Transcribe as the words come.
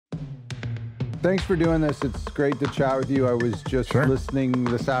Thanks for doing this. It's great to chat with you. I was just listening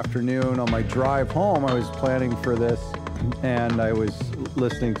this afternoon on my drive home. I was planning for this, and I was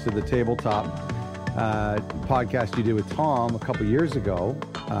listening to the Tabletop podcast you did with Tom a couple years ago,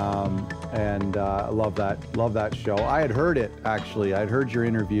 and I love that show. I had heard it, actually. I'd heard your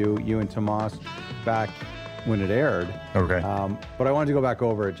interview, you and Tomas, back when it aired. Okay. But I wanted to go back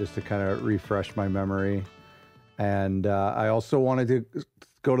over it just to kind of refresh my memory. And I also wanted to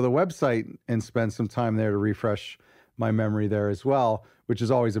go to the website and spend some time there to refresh my memory there as well, which is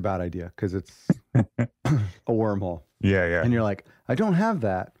always a bad idea because it's a wormhole. Yeah. And you're like, I don't have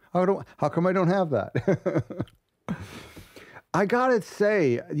that. How come I don't have that? I gotta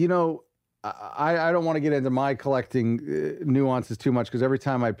say, I don't want to get into my collecting nuances too much because every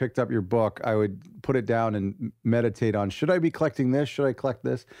time I picked up your book, I would put it down and meditate on, should I be collecting this? Should I collect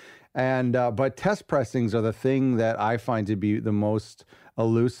this? And but test pressings are the thing that I find to be the most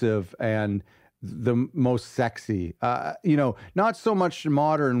elusive and the most sexy. Not so much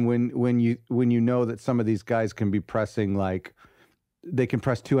modern when you know that some of these guys can be pressing, like they can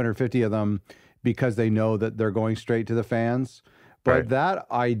press 250 of them because they know that they're going straight to the fans. But that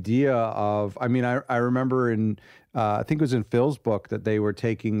idea of, I remember in, I think it was in Phil's book that they were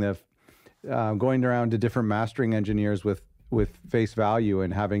taking going around to different mastering engineers with Face Value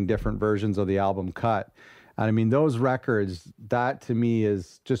and having different versions of the album cut. And those records, that to me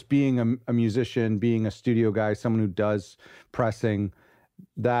is just being a musician, being a studio guy, someone who does pressing,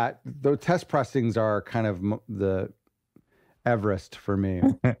 that the test pressings are kind of the Everest for me.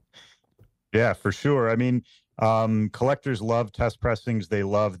 Yeah, for sure. Collectors love test pressings. They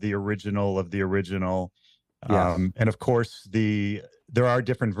love the original of the original. Yes. And of course, there are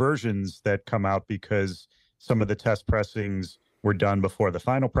different versions that come out because some of the test pressings were done before the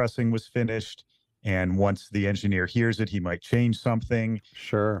final pressing was finished. And once the engineer hears it, he might change something.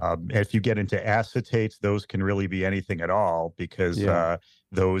 Sure. If you get into acetates, those can really be anything at all because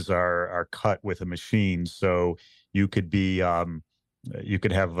those are cut with a machine. So you could be... you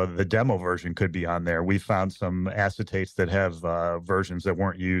could have the demo version could be on there. We found some acetates that have versions that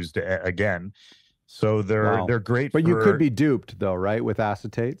weren't used again. So they're great. But you could be duped though, right? With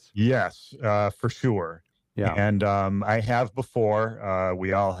acetates? Yes, for sure. Yeah. And I have before.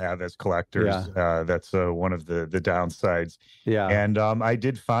 We all have as collectors. Yeah. That's one of the downsides. Yeah. And I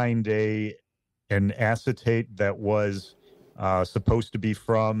did find an acetate that was supposed to be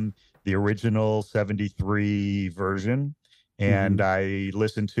from the original 73 version. And I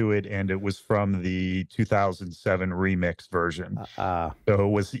listened to it, and it was from the 2007 remix version. So it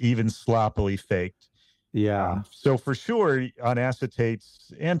was even sloppily faked. Yeah. So for sure, on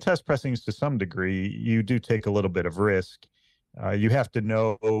acetates and test pressings to some degree, you do take a little bit of risk. You have to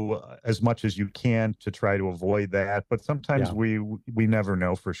know as much as you can to try to avoid that. But sometimes we never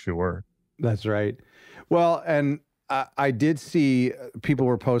know for sure. That's right. Well, and I did see people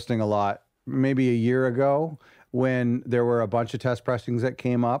were posting a lot, maybe a year ago, when there were a bunch of test pressings that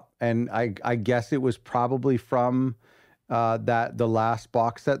came up, and I guess it was probably from the last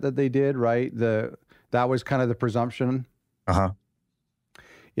box set that they did, right? That was kind of the presumption.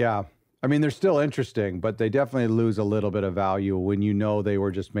 Yeah. They're still interesting, but they definitely lose a little bit of value when they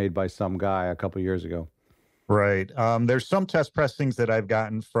were just made by some guy a couple years ago. Right. There's some test pressings that I've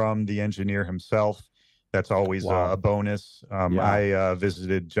gotten from the engineer himself. That's always a bonus. I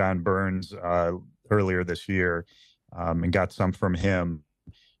visited John Burns earlier this year and got some from him.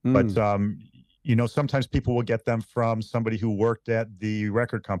 But, sometimes people will get them from somebody who worked at the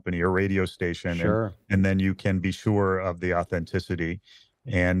record company or radio station. Sure. And then you can be sure of the authenticity.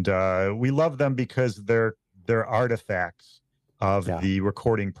 And we love them because they're artifacts of the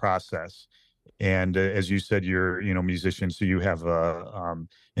recording process. And as you said, you're a musician, so you have an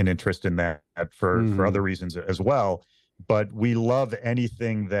interest in that for other reasons as well. But we love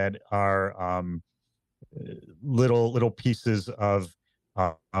anything that are little pieces of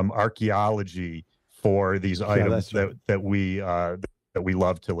archaeology for these items that we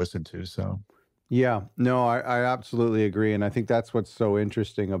love to listen to. So yeah, no, I absolutely agree, and I think that's what's so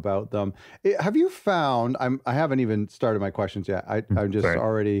interesting about them. Have you found? I haven't even started my questions yet. I'm just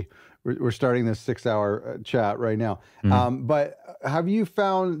already. We're starting this 6-hour chat right now. But have you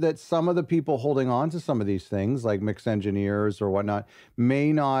found that some of the people holding on to some of these things, like mixed engineers or whatnot,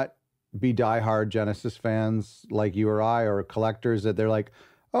 may not be diehard Genesis fans like you or I, or collectors that they're like,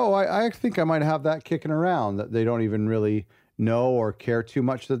 oh, I think I might have that kicking around, that they don't even really know or care too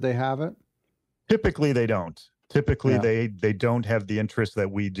much that they have it? Typically, they don't. Typically, they don't have the interest that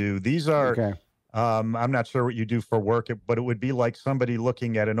we do. These are, I'm not sure what you do for work, but it would be like somebody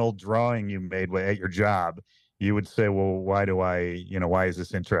looking at an old drawing you made at your job. you would say, well, why is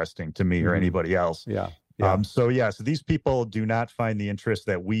this interesting to me or anybody else? Yeah. Yeah. So these people do not find the interest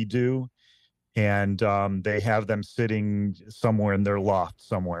that we do. And they have them sitting somewhere in their loft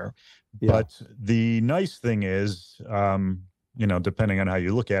somewhere. Yeah. But the nice thing is, depending on how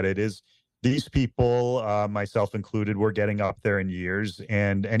you look at it, is these people, myself included, were getting up there in years.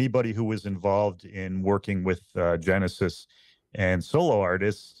 And anybody who was involved in working with Genesis and solo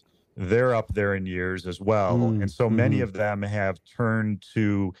artists, they're up there in years as well. And so many of them have turned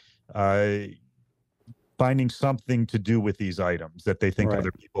to finding something to do with these items that they think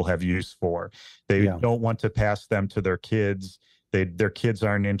other people have use for. They don't want to pass them to their kids. Their kids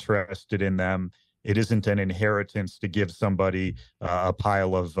aren't interested in them. It isn't an inheritance to give somebody a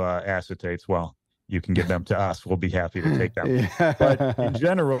pile of acetates. Well, you can give them to us. We'll be happy to take them. But in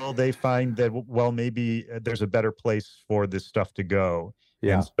general, they find that, well, maybe there's a better place for this stuff to go.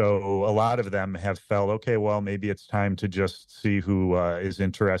 Yeah. And so a lot of them have felt, okay, well, maybe it's time to just see who is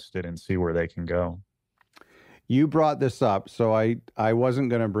interested and see where they can go. You brought this up, so I wasn't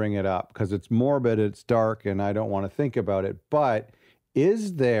going to bring it up because it's morbid, it's dark, and I don't want to think about it. But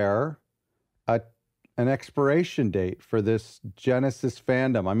is there an expiration date for this Genesis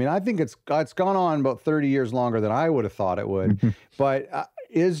fandom? I mean, I think it's gone on about 30 years longer than I would have thought it would. But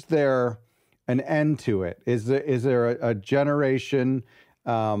is there an end to it? Is there a generation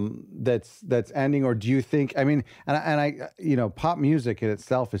that's ending, or do you think, I mean, and I pop music in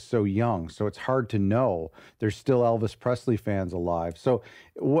itself is so young, so it's hard to know. There's still Elvis Presley fans alive. So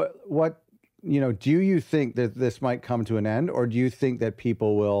what do you think that this might come to an end, or do you think that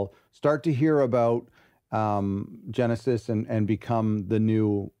people will start to hear about Genesis and become the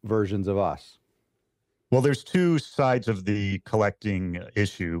new versions of us? Well, there's two sides of the collecting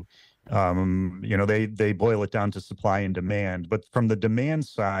issue. They boil it down to supply and demand, but from the demand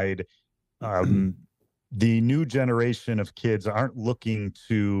side, the new generation of kids aren't looking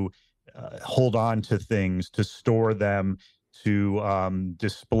to hold on to things, to store them, to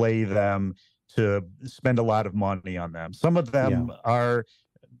display them, to spend a lot of money on them. Some of them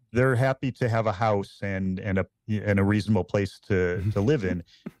they're happy to have a house and a reasonable place to live in.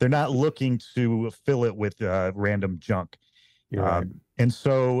 They're not looking to fill it with random junk. Right. And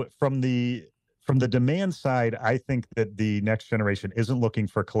so from the demand side, I think that the next generation isn't looking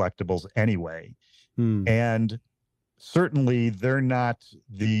for collectibles anyway. And certainly they're not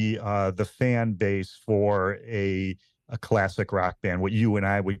the fan base for a classic rock band, what you and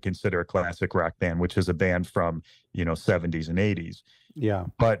I would consider a classic rock band, which is a band from 70s and 80s. Yeah.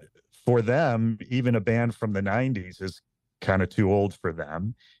 But for them, even a band from the 90s is kind of too old for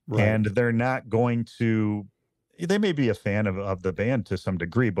them. Right. And they're not going to, they may be a fan of the band to some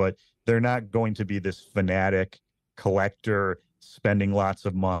degree, but they're not going to be this fanatic collector spending lots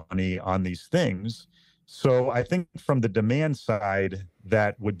of money on these things. So I think from the demand side,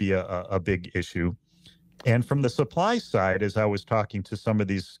 that would be a big issue. And from the supply side, as I was talking to some of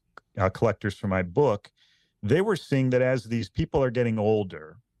these collectors for my book, they were seeing that as these people are getting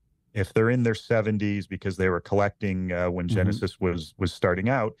older, if they're in their 70s because they were collecting when Genesis was starting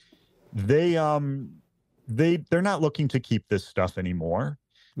out, they're not looking to keep this stuff anymore.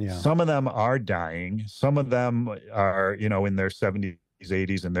 Yeah. Some of them are dying. Some of them are, in their 70s,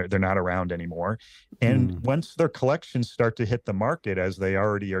 80s, and they're not around anymore. And once their collections start to hit the market, as they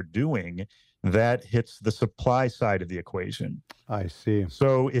already are doing, that hits the supply side of the equation. I see.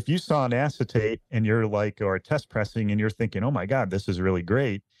 So if you saw an acetate and you're or a test pressing and you're thinking, oh my God, this is really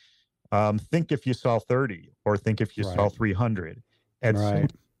great. Think if you saw 30 or think if you saw 300. At some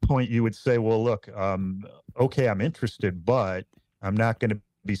point you would say, well, look, okay, I'm interested, but I'm not going to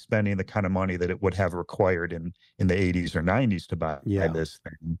be spending the kind of money that it would have required in the 80s or 90s to buy this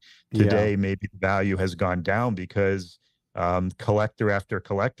thing. Today, maybe the value has gone down because collector after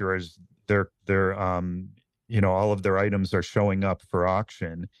collector is they're all of their items are showing up for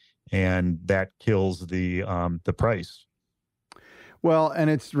auction, and that kills the price. Well, and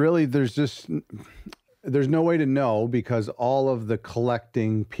it's really, there's no way to know because all of the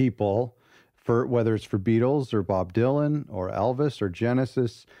collecting people, for whether it's for Beatles or Bob Dylan or Elvis or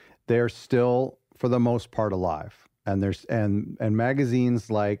Genesis, they're still for the most part alive. And there's and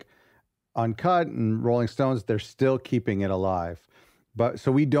magazines like Uncut and Rolling Stones, they're still keeping it alive. But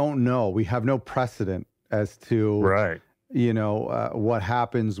so we don't know. We have no precedent as to what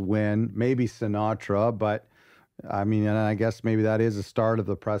happens when. Maybe Sinatra, but I mean, and I guess maybe that is a start of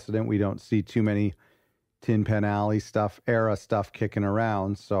the precedent. We don't see too many Tin Pan Alley era stuff kicking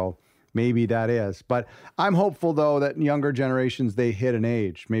around. So maybe that is. But I'm hopeful, though, that younger generations, they hit an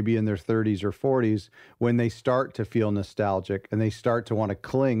age, maybe in their 30s or 40s, when they start to feel nostalgic and they start to want to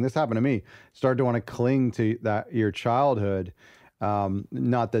cling. This happened to me. Start to want to cling to your childhood.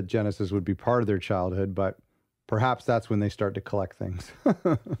 Not that Genesis would be part of their childhood, but perhaps that's when they start to collect things.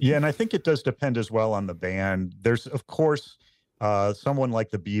 Yeah, and I think it does depend as well on the band. There's, of course, someone like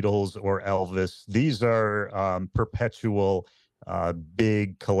the Beatles or Elvis. These are perpetual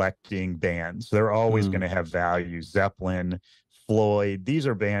big collecting bands. They're always going to have value. Zeppelin, Floyd. These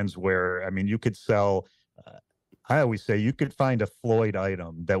are bands where, I mean, you could sell. I always say you could find a Floyd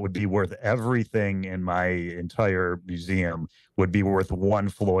item that would be worth everything in my entire museum would be worth one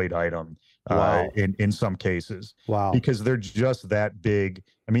Floyd item. Wow. In some cases. Wow. Because they're just that big.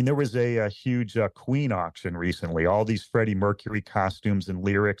 I mean, there was a huge Queen auction recently, all these Freddie Mercury costumes and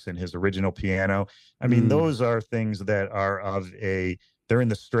lyrics and his original piano. I mean, those are things that are they're in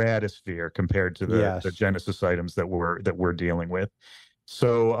the stratosphere compared to the Genesis items that we're dealing with.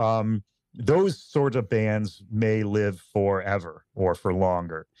 So those sorts of bands may live forever or for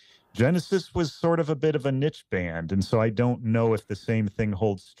longer. Genesis was sort of a bit of a niche band, and so I don't know if the same thing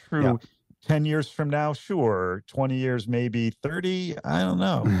holds true. Yeah. 10 years from now, sure. 20 years, maybe 30. I don't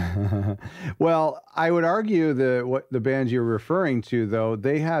know. Well, I would argue what the bands you're referring to, though,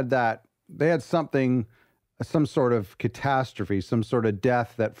 they had something, some sort of catastrophe, some sort of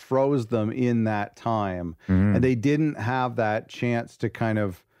death that froze them in that time. And they didn't have that chance to kind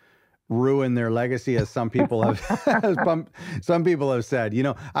of ruin their legacy, as some people have said. You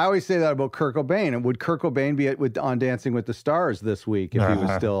know, I always say that about Kurt Cobain. And would Kurt Cobain be on Dancing with the Stars this week if he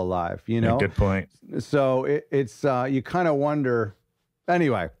was still alive? You know, good point. So it's you kind of wonder.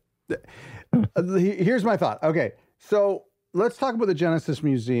 Anyway, here's my thought. Okay, so let's talk about the Genesis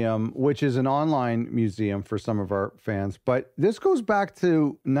Museum, which is an online museum for some of our fans. But this goes back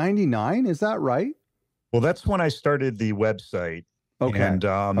to '99. Is that right? Well, that's when I started the website. Okay. And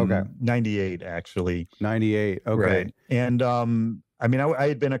 98, actually. 98. Okay. Right. And I mean, I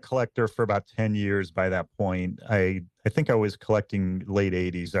had been a collector for about 10 years by that point. I think I was collecting late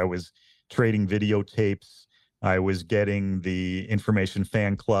 80s. I was trading videotapes. I was getting the Information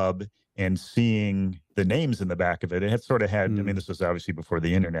Fan Club and seeing the names in the back of it. It had sort of had, I mean, this was obviously before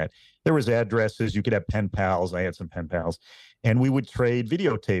the internet. There was addresses. You could have pen pals. I had some pen pals. And we would trade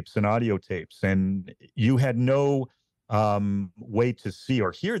videotapes and audio tapes. And you had no way to see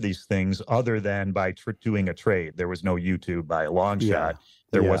or hear these things other than by doing a trade. There was no YouTube by a long shot.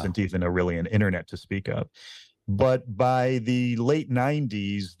 There wasn't even really an internet to speak of. But by the late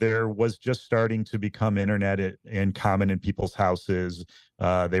 90s, there was just starting to become internet in common in people's houses.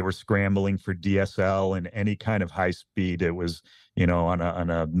 They were scrambling for DSL and any kind of high speed. It was, you know, on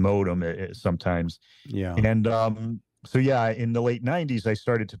a modem sometimes. Yeah. And so, yeah, in the late 90s, I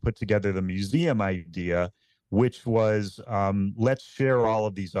started to put together the museum idea, which was let's share all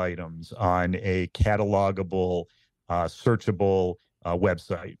of these items on a catalogable, searchable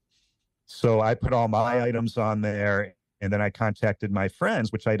website. So I put all my items on there, and then I contacted my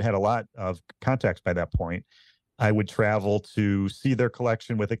friends, which I'd had a lot of contacts by that point. I would travel to see their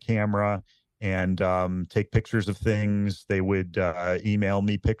collection with a camera and take pictures of things. They would email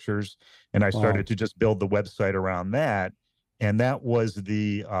me pictures, and I started to just build the website around that. And that was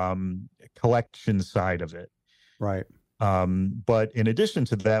the collection side of it. Right. But in addition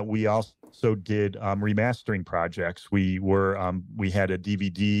to that, we also did remastering projects. We had a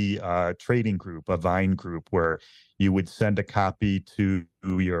DVD trading group, a Vine group, where you would send a copy to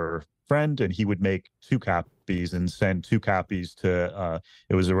your friend, and he would make 2 copies and send 2 copies to.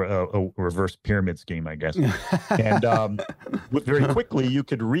 It was a reverse pyramid scheme, I guess. And very quickly, you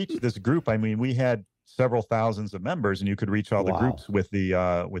could reach this group. I mean, we had several thousands of members, and you could reach all the groups with the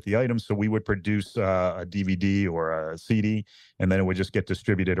items. So we would produce a DVD or a CD, and then it would just get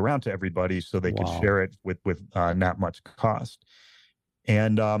distributed around to everybody so they could share it with not much cost.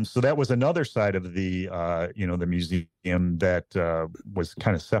 And so that was another side of the the museum that was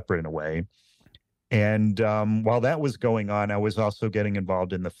kind of separate in a way. And while that was going on, I was also getting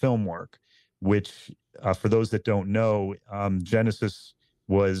involved in the film work, which for those that don't know, Genesis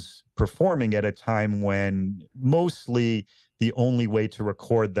was performing at a time when mostly the only way to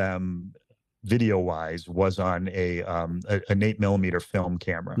record them video-wise was on an 8mm film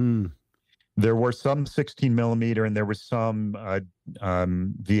camera. There were some 16mm, and there was some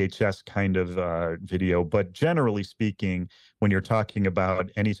VHS kind of video, but generally speaking, when you're talking about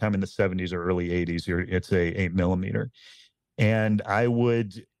any time in the 70s or early 80s, it's a 8mm. And I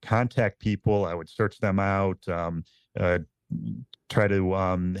would contact people, I would search them out, try to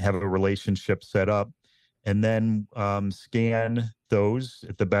have a relationship set up, and then scan those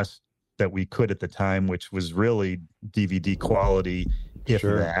at the best that we could at the time, which was really DVD quality, if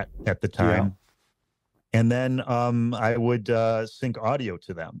that, at the time. And then I would sync audio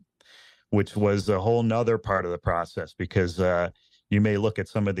to them, which was a whole nother part of the process, because you may look at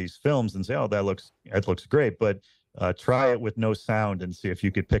some of these films and say, oh, that looks great, but try it with no sound and see if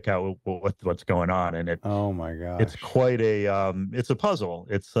you could pick out what's going on. And oh my gosh, it's quite a it's a puzzle.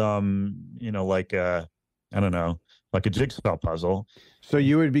 It's like I don't know, like a jigsaw puzzle. So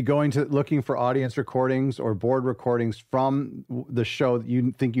you would be looking for audience recordings or board recordings from the show that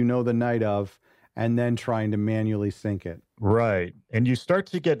you think the night of, and then trying to manually sync it. Right. And you start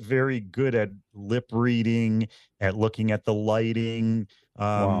to get very good at lip reading, at looking at the lighting.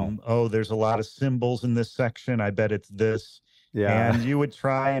 Wow. Oh, there's a lot of symbols in this section. I bet it's this. Yeah. And you would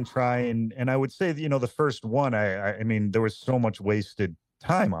try, and I would say, the first one, I mean, there was so much wasted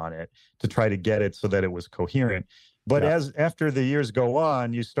time on it to try to get it so that it was coherent. But after the years go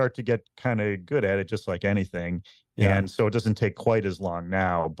on, you start to get kind of good at it, just like anything. Yeah. And so it doesn't take quite as long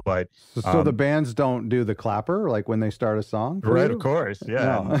now. But so the bands don't do the clapper like when they start a song? Right, of course.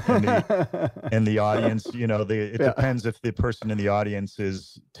 Yeah. No. and the audience, it depends if the person in the audience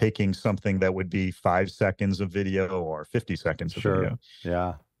is taking something that would be 5 seconds of video or 50 seconds of video.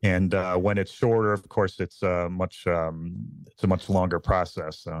 Yeah. And when it's shorter, of course, it's a much longer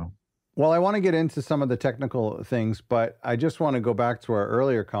process. So. Well, I want to get into some of the technical things, but I just want to go back to our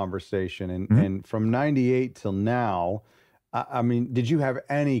earlier conversation. And from 98 till now, I mean, did you have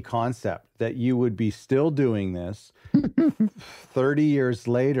any concept that you would be still doing this 30 years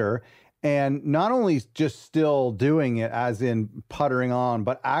later? And not only just still doing it as in puttering on,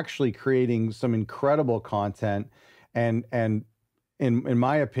 but actually creating some incredible content and in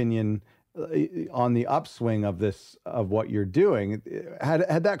my opinion, on the upswing of what you're doing.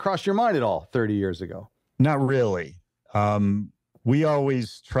 Had that crossed your mind at all 30 years ago? Not really. We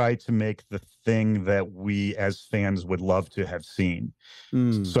always try to make the thing that we as fans would love to have seen.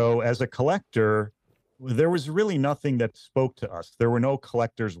 So as a collector, there was really nothing that spoke to us. There were no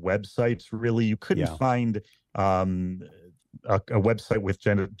collectors' websites, really. You couldn't find a website with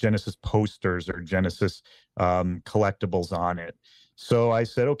Genesis posters or Genesis collectibles on it. So I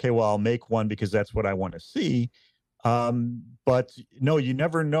said, okay, well, I'll make one because that's what I want to see. But no, you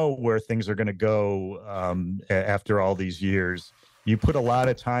never know where things are going to go after all these years. You put a lot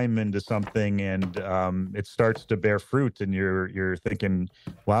of time into something, and it starts to bear fruit, and you're thinking,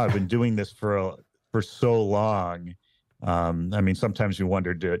 wow, I've been doing this for so long. I mean, sometimes you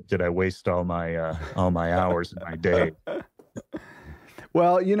wonder, did I waste all my hours in my day?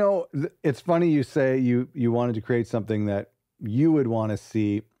 Well, it's funny you say you wanted to create something that you would want to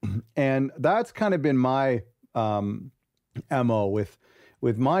see, and that's kind of been my MO with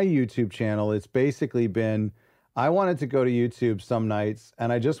my YouTube channel. It's basically been, I wanted to go to YouTube some nights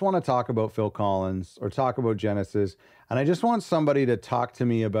and I just want to talk about Phil Collins or talk about Genesis, and I just want somebody to talk to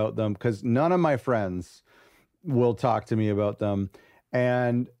me about them, because none of my friends will talk to me about them,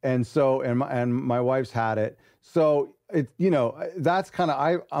 and my wife's had it, so it, that's kind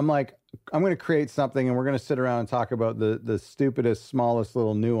of, I'm like, I'm going to create something and we're going to sit around and talk about the stupidest, smallest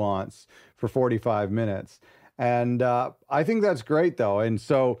little nuance for 45 minutes. And I think that's great, though. And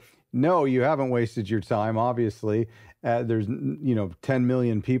so, no, you haven't wasted your time, obviously. There's, 10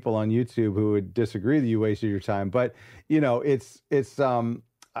 million people on YouTube who would disagree that you wasted your time. But,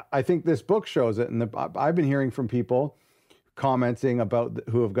 I think this book shows it. And I've been hearing from people commenting about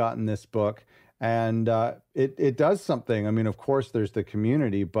who have gotten this book. And it does something. I mean, of course, there's the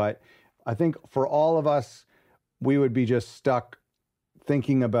community, but I think for all of us, we would be just stuck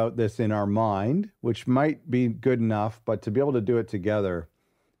thinking about this in our mind, which might be good enough, but to be able to do it together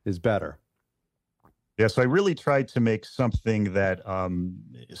is better. Yes, I really tried to make something that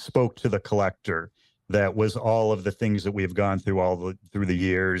spoke to the collector, that was all of the things that we've gone through through the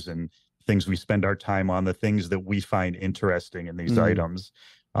years, and things we spend our time on, the things that we find interesting in these items.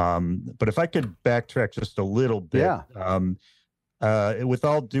 But if I could backtrack just a little bit, with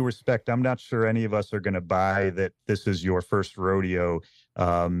all due respect, I'm not sure any of us are going to buy that this is your first rodeo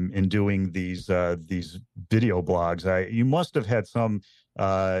in doing these video blogs. You must have had some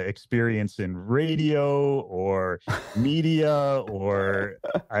experience in radio or media, or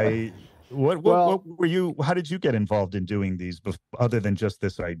what were you? How did you get involved in doing these other than just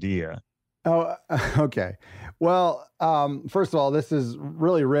this idea? Oh, okay. Well, first of all, this is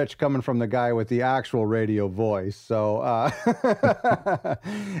really rich coming from the guy with the actual radio voice. So,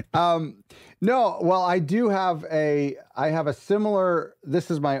 no, well, I have a similar,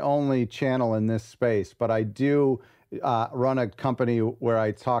 this is my only channel in this space, but I do run a company where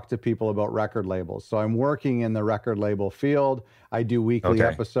I talk to people about record labels. So I'm working in the record label field. I do weekly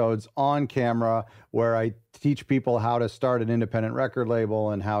episodes on camera where I teach people how to start an independent record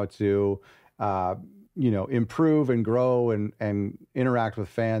label and how to, improve and grow and interact with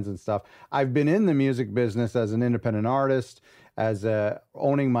fans and stuff. I've been in the music business as an independent artist, as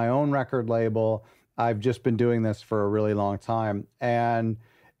owning my own record label. I've just been doing this for a really long time. And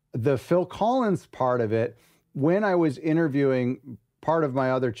the Phil Collins part of it, when I was interviewing, part of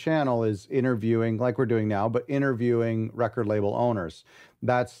my other channel is interviewing, like we're doing now, but interviewing record label owners.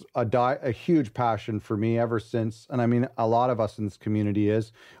 That's a huge passion for me ever since, and I mean, a lot of us in this community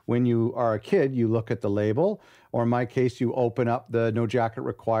is, when you are a kid, you look at the label, or in my case, you open up the No Jacket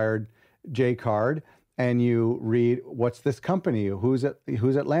Required J card, and you read, what's this company? Who's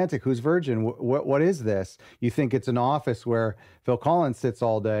Atlantic? Who's Virgin? What is this? You think it's an office where Phil Collins sits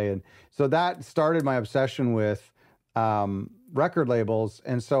all day. And so that started my obsession with record labels.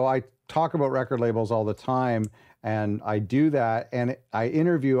 And so I talk about record labels all the time, and I do that. And I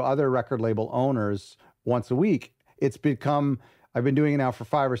interview other record label owners once a week. I've been doing it now for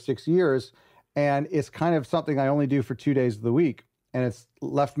 5 or 6 years, and it's kind of something I only do for 2 days of the week. And it's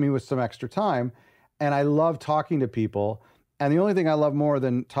left me with some extra time. And I love talking to people. And the only thing I love more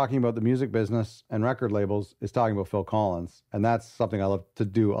than talking about the music business and record labels is talking about Phil Collins. And that's something I love to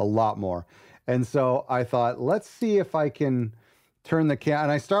do a lot more. And so I thought, let's see if I can turn the camera.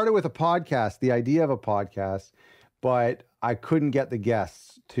 And I started with a podcast, the idea of a podcast, but I couldn't get the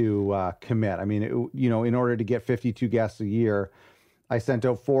guests to commit. I mean, in order to get 52 guests a year, I sent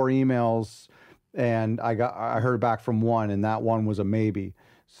out 4 emails, and I heard back from one, and that one was a maybe.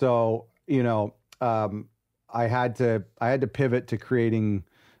 So, I had to pivot to creating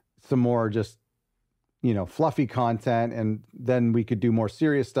some more just, fluffy content, and then we could do more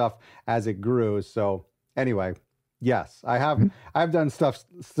serious stuff as it grew. So anyway, yes, I've done stuff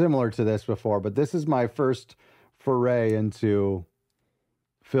similar to this before, but this is my first foray into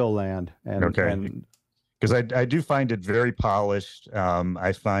Phil land. And because I do find it very polished.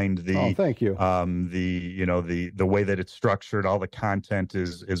 I find thank you. The way that it's structured, all the content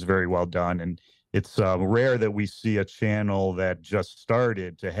is very well done, and it's rare that we see a channel that just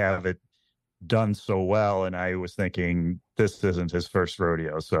started to have it done so well. And I was thinking, this isn't his first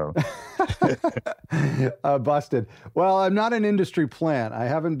rodeo, so busted. Well, I'm not an industry plant. I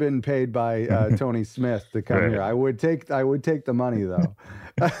haven't been paid by Tony Smith to come here. I would take the money though.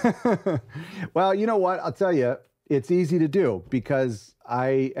 Well, you know what? I'll tell you, it's easy to do because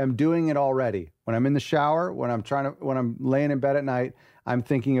I am doing it already. When I'm in the shower, when I'm laying in bed at night, I'm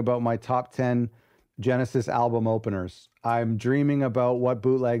thinking about my top 10 Genesis album openers. I'm dreaming about what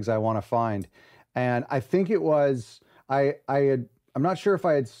bootlegs I want to find. And I think it was, I'm not sure if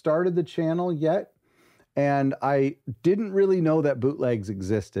I had started the channel yet, and I didn't really know that bootlegs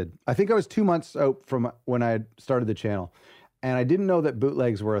existed. I think I was 2 months out from when I had started the channel, and I didn't know that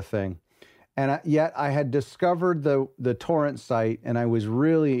bootlegs were a thing. And yet I had discovered the torrent site, and I was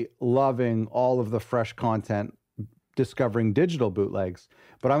really loving all of the fresh content, discovering digital bootlegs.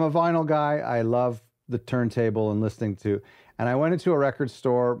 But I'm a vinyl guy. I love the turntable and listening to. And I went into a record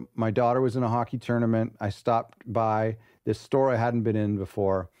store. My daughter was in a hockey tournament. I stopped by this store I hadn't been in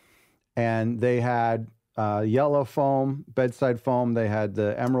before, and they had yellow foam, bedside foam. They had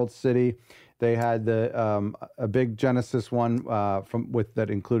the Emerald City. They had a big Genesis one that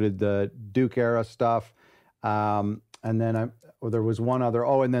included the Duke era stuff, and then there was one other.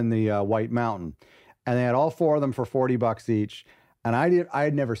 Oh, and then the White Mountain, and they had all 4 of them for $40 each. And I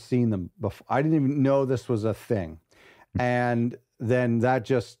had never seen them before. I didn't even know this was a thing. And then that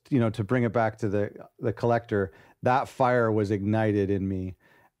just, to bring it back to the collector, that fire was ignited in me.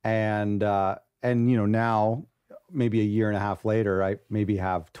 And now maybe a year and a half later, I maybe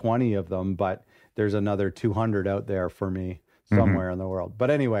have 20 of them, but there's another 200 out there for me somewhere in the world.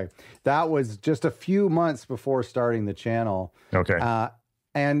 But anyway, that was just a few months before starting the channel. Okay.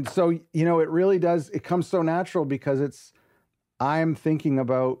 And so, it really does, it comes so natural because I'm thinking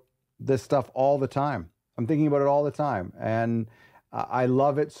about this stuff all the time. I'm thinking about it all the time. And I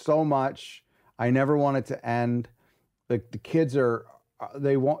love it so much. I never want it to end. The kids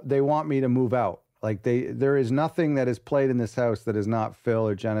they want me to move out. Like there is nothing that is played in this house that is not Phil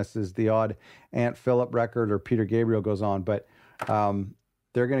or Genesis. The odd Aunt Philip record or Peter Gabriel goes on, but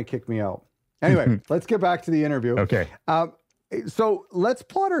they're going to kick me out. Anyway, let's get back to the interview. Okay. So let's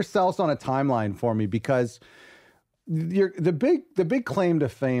plot ourselves on a timeline for me, because the big claim to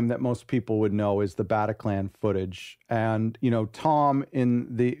fame that most people would know is the Bataclan footage. And Tom,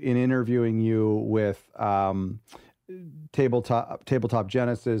 in interviewing you with Tabletop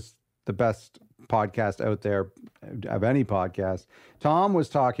Genesis, the best podcast out there of any podcast. Tom was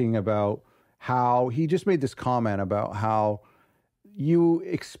talking about how he just made this comment about how you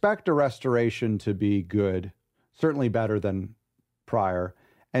expect a restoration to be good, certainly better than prior,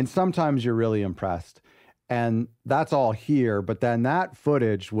 and sometimes you're really impressed. And that's all here, but then that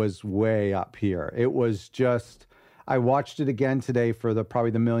footage was way up here. It was just, I watched it again today for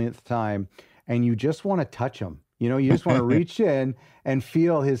probably the millionth time, and you just want to touch him. You know, you just want to reach in and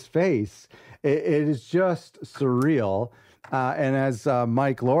feel his face. It is just surreal. And as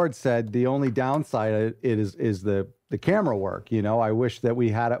Mike Lord said, the only downside is the camera work. You know, I wish that we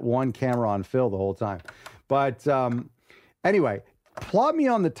had one camera on Phil the whole time. But anyway, plot me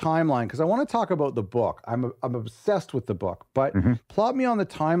on the timeline, because I want to talk about the book. I'm obsessed with the book, but plot me on the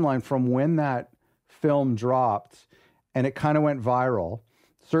timeline from when that film dropped and it kind of went viral,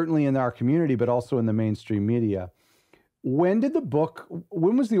 certainly in our community, but also in the mainstream media. When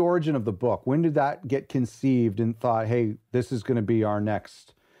was the origin of the book? When did that get conceived and thought, hey, this is going to be our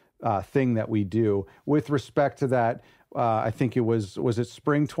next thing that we do? With respect to that, I think it was it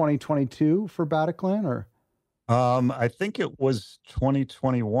spring 2022 for Bataclan, or? I think it was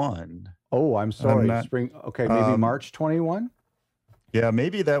 2021. Oh, I'm sorry. Spring. Okay, maybe March 21. Yeah,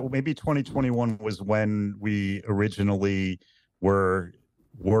 maybe 2021 was when we originally were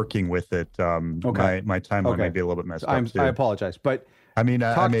working with it. Okay. My timeline may be a little bit messed up too. I apologize, but I mean,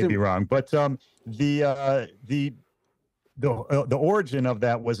 I may be wrong. But the origin of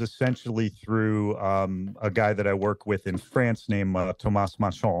that was essentially through a guy that I work with in France named Thomas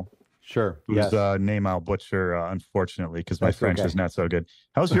Machon. Sure. Whose name I'll butcher, unfortunately, because my French is not so good.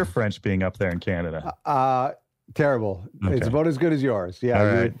 How's your French being up there in Canada? Terrible. Okay. It's about as good as yours. Yeah,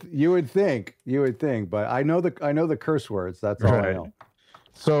 right. you would think, but I know the curse words. That's all I know.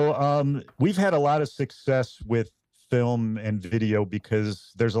 So we've had a lot of success with film and video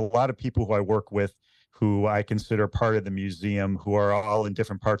because there's a lot of people who I work with who I consider part of the museum who are all in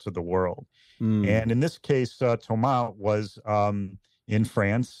different parts of the world. And in this case, Thomas was in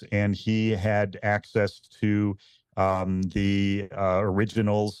France, and he had access to the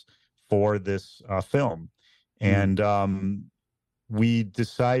originals for this film. And we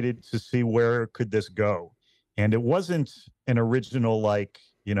decided to see where could this go. And it wasn't an original like,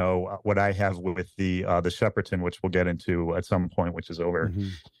 you know, what I have with the Shepperton, which we'll get into at some point, which is over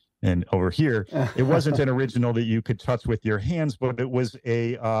and over here. It wasn't an original that you could touch with your hands, but it was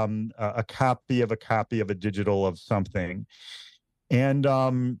a copy of a digital of something. And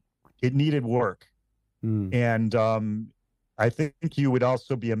it needed work. And I think you would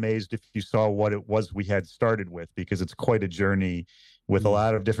also be amazed if you saw what it was we had started with, because it's quite a journey with a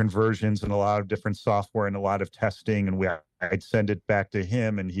lot of different versions and a lot of different software and a lot of testing. And I'd send it back to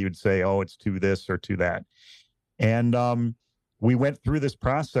him and he would say, oh, it's to this or to that. And we went through this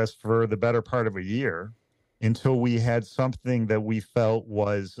process for the better part of a year until we had something that we felt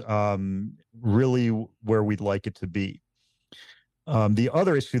was really where we'd like it to be. The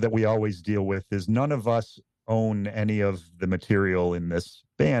other issue that we always deal with is none of us own any of the material in this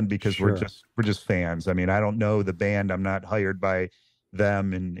band because we're just fans. I mean, I don't know the band. I'm not hired by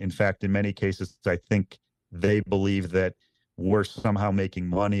them. And in fact, in many cases, I think they believe that we're somehow making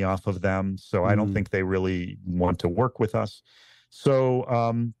money off of them. So I don't think they really want to work with us.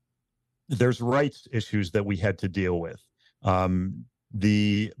 So there's rights issues that we had to deal with.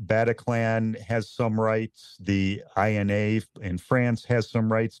 The Bataclan has some rights. The INA in France has some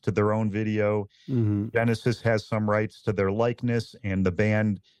rights to their own video. Genesis has some rights to their likeness, and the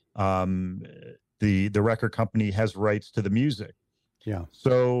band, the record company has rights to the music. Yeah.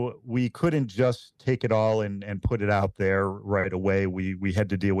 So we couldn't just take it all and put it out there right away. We had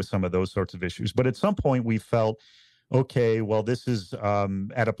to deal with some of those sorts of issues. But at some point we felt, okay, well, this is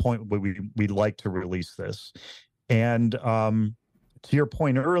at a point where we'd like to release this. And to your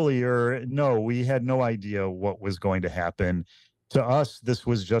point earlier, no, we had no idea what was going to happen. To us, this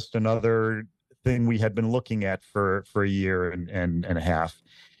was just another thing we had been looking at for a year and a half.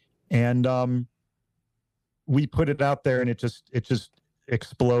 And we put it out there and it just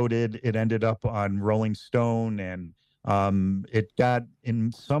exploded. It ended up on Rolling Stone, and it got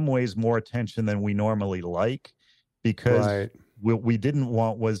in some ways more attention than we normally like, because what we didn't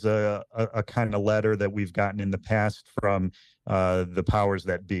want was a kind of letter that we've gotten in the past from the powers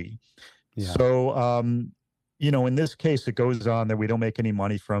that be. Yeah. So, in this case, it goes on that we don't make any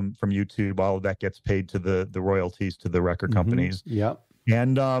money from YouTube. All of that gets paid to the royalties to the record companies. Yep.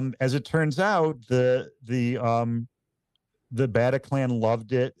 And as it turns out, the Bataclan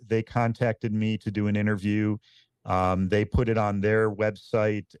loved it. They contacted me to do an interview. They put it on their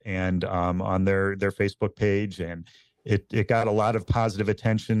website and on their Facebook page, and it got a lot of positive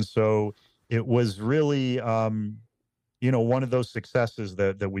attention. So it was really, one of those successes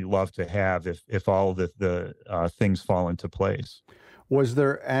that we love to have if all the things fall into place. Was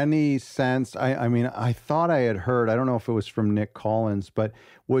there any sense? I mean, I thought I had heard, I don't know if it was from Nick Collins, but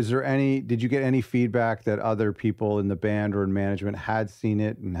did you get any feedback that other people in the band or in management had seen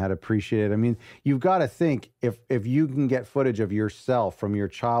it and had appreciated it? I mean, you've got to think if you can get footage of yourself from your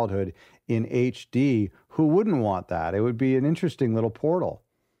childhood in HD, who wouldn't want that? It would be an interesting little portal.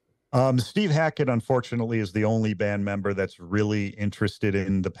 Steve Hackett, unfortunately, is the only band member that's really interested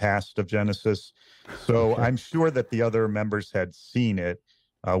in the past of Genesis. So Okay. I'm sure that the other members had seen it.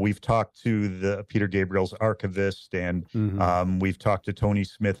 We've talked to the Peter Gabriel's archivist, and we've talked to Tony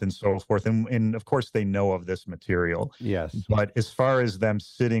Smith and so forth. And of course, they know of this material. Yes. But as far as them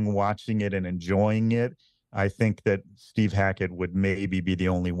sitting, watching it, and enjoying it, I think that Steve Hackett would maybe be the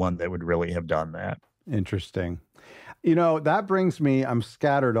only one that would really have done that. Interesting. That brings me, I'm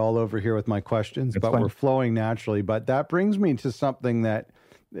scattered all over here with my questions, but we're flowing naturally. But that brings me to something that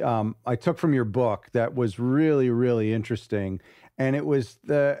I took from your book that was really, really interesting. And it was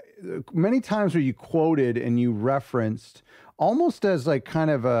many times where you quoted and you referenced almost as like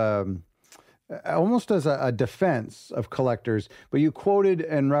kind of almost as a defense of collectors, but you quoted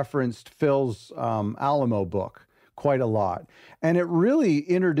and referenced Phil's Alamo book quite a lot. And it really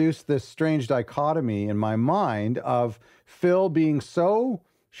introduced this strange dichotomy in my mind of Phil being so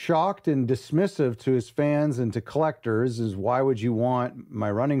shocked and dismissive to his fans and to collectors is, why would you want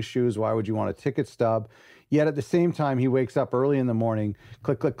my running shoes? Why would you want a ticket stub? Yet at the same time, he wakes up early in the morning,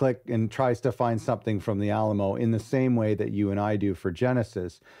 click, click, click, and tries to find something from the Alamo in the same way that you and I do for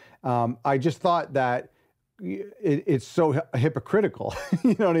Genesis. I just thought that it's so hypocritical,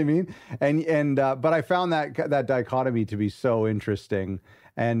 you know what I mean? But I found that dichotomy to be so interesting,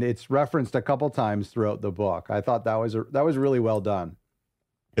 and it's referenced a couple times throughout the book. I thought that was really well done.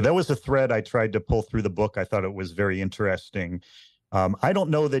 Yeah, that was a thread I tried to pull through the book. I thought it was very interesting. I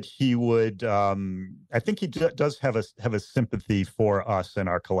don't know that he would. I think he does have a sympathy for us and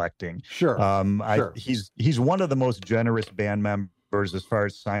our collecting. Sure. Sure. He's one of the most generous band members as far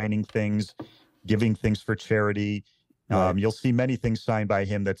as signing things, giving things for charity. Right. You'll see many things signed by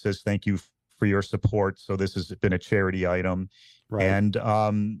him that says, "Thank you for your support." So this has been a charity item. Right.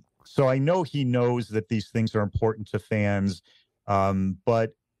 And so I know he knows that these things are important to fans,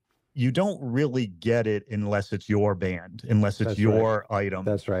 but you don't really get it unless it's your band, unless it's your item.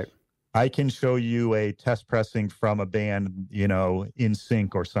 That's right. I can show you a test pressing from a band, In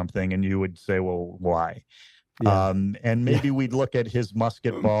Sync or something, and you would say, well, why? Yeah. And maybe we'd look at his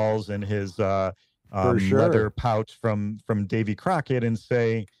musket balls and his leather pouch from Davy Crockett and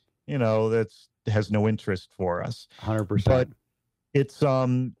say, that has no interest for us. 100%. But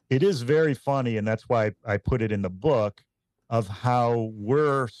it is very funny, and that's why I put it in the book, of how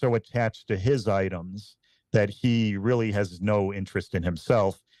we're so attached to his items that he really has no interest in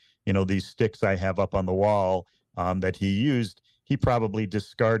himself. These sticks I have up on the wall that he used, he probably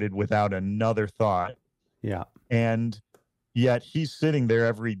discarded without another thought. Yeah. And yet he's sitting there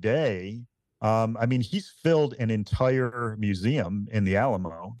every day. He's filled an entire museum in the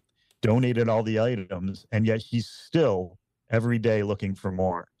Alamo, donated all the items, and yet he's still every day looking for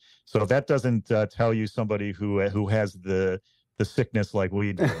more. So if that doesn't tell you somebody who has the sickness like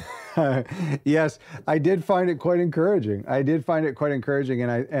we do. Yes, I did find it quite encouraging.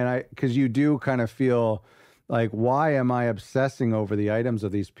 And I because you do kind of feel like, why am I obsessing over the items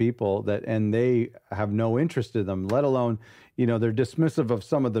of these people and they have no interest in them, let alone, they're dismissive of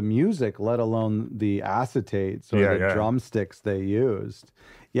some of the music, let alone the acetates or the drumsticks they used.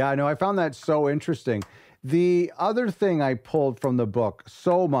 Yeah, I know. I found that so interesting. The other thing I pulled from the book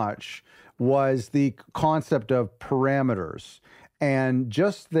so much was the concept of parameters, and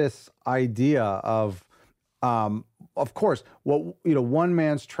just this idea of course, one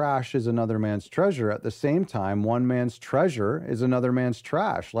man's trash is another man's treasure. At the same time, one man's treasure is another man's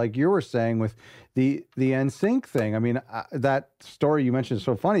trash. Like you were saying with the NSYNC thing. I mean, that story you mentioned is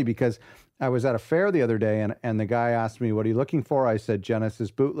so funny because I was at a fair the other day and the guy asked me, "What are you looking for?" I said,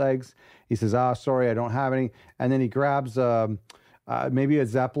 "Genesis bootlegs." He says, "Sorry, I don't have any." And then he grabs maybe a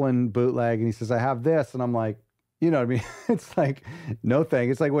Zeppelin bootleg and he says, "I have this." And I'm like, you know what I mean? It's like, no thing.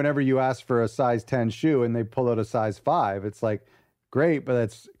 It's like whenever you ask for a size 10 shoe and they pull out a size 5, it's like, great, but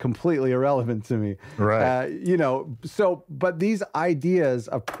that's completely irrelevant to me. Right. But these ideas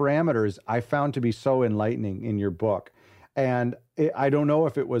of parameters I found to be so enlightening in your book. And I don't know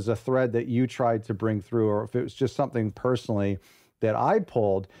if it was a thread that you tried to bring through or if it was just something personally that I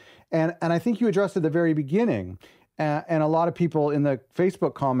pulled. And I think you addressed at the very beginning. And a lot of people in the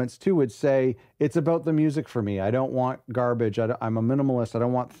Facebook comments too would say, it's about the music for me. I don't want garbage. I'm a minimalist. I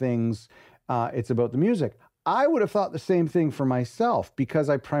don't want things. it's about the music. I would have thought the same thing for myself because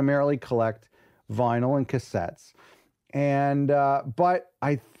I primarily collect vinyl and cassettes. And but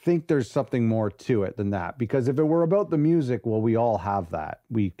I think there's something more to it than that, because if it were about the music, well, we all have that.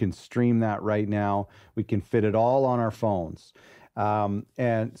 We can stream that right now. We can fit it all on our phones.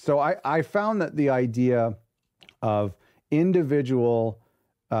 And so I found that the idea of individual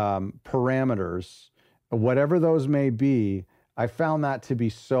parameters, whatever those may be, I found that to be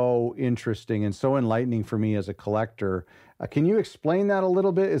so interesting and so enlightening for me as a collector. Can you explain that a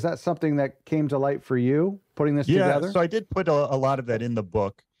little bit? Is that something that came to light for you, putting this together? Yeah, so I did put a lot of that in the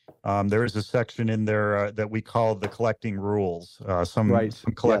book. There is a section in there that we call the collecting rules. Some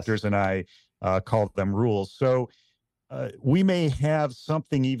collectors and I call them rules. So we may have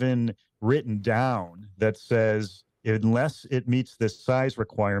something even written down that says, unless it meets this size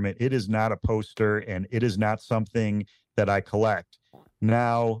requirement, it is not a poster and it is not something that I collect.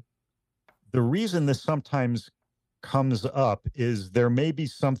 Now, the reason this sometimes comes up is there may be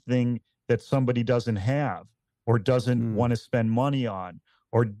something that somebody doesn't have or doesn't want to spend money on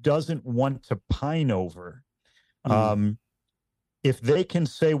or doesn't want to pine over. If they can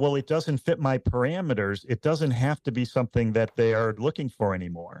say, well, it doesn't fit my parameters, it doesn't have to be something that they are looking for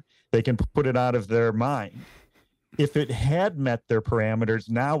anymore. They can put it out of their mind. If it had met their parameters,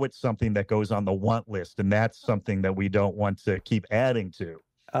 now it's something that goes on the want list, and that's something that we don't want to keep adding to.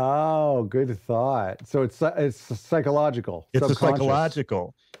 Oh, good thought. So it's psychological. It's a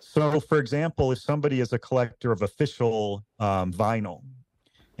psychological. So, for example, if somebody is a collector of official vinyl,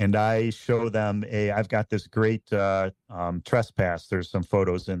 and I show them I've got this great Trespass. There's some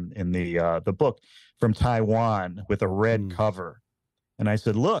photos in the book from Taiwan with a red cover, and I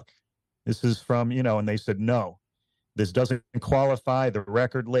said, "Look, this is from," and they said, "No, this doesn't qualify. The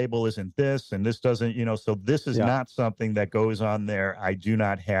record label isn't this, and this doesn't, so this is not something that goes on there. I do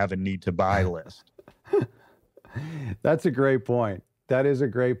not have a need to buy list." That's a great point. That is a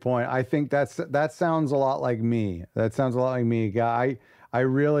great point. I think that sounds a lot like me. That sounds a lot like me. I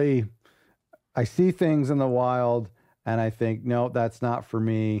see things in the wild and I think, no, that's not for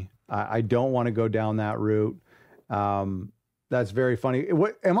me. I don't want to go down that route. That's very funny.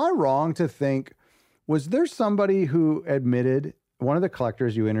 Am I wrong to think, was there somebody who admitted, one of the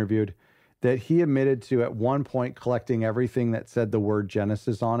collectors you interviewed, that he admitted to at one point collecting everything that said the word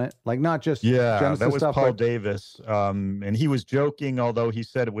Genesis on it? Like not just Genesis that was stuff, Paul Davis. And he was joking, although he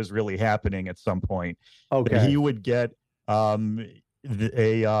said it was really happening at some point. Okay. He would get a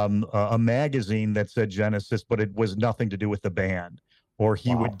magazine that said Genesis, but it was nothing to do with the band. Or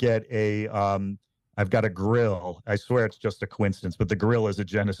he would get I've got a grill. I swear it's just a coincidence, but the grill is a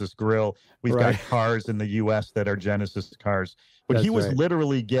Genesis grill. We've got cars in the U.S. that are Genesis cars. But he was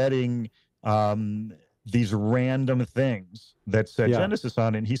literally getting these random things that said Genesis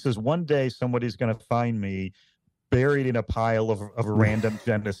on it. And he says, one day somebody's going to find me buried in a pile of random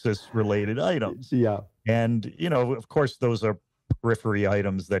Genesis related items. Yeah. And, of course, those are periphery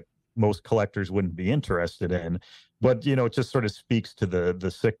items that most collectors wouldn't be interested in. But, it just sort of speaks to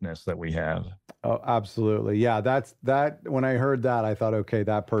the sickness that we have. Oh, absolutely. Yeah, when I heard that, I thought, okay,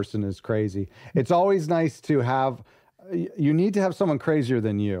 that person is crazy. It's always nice to have, you need to have someone crazier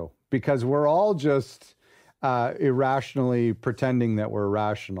than you, because we're all just irrationally pretending that we're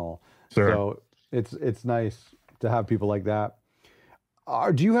rational. Sure. So it's nice to have people like that.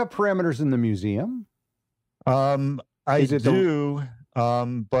 Do you have parameters in the museum? I do,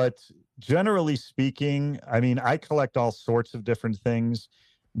 but generally speaking, I mean, I collect all sorts of different things,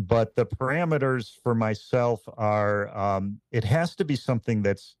 but the parameters for myself are, it has to be something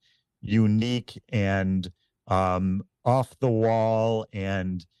that's unique and off the wall,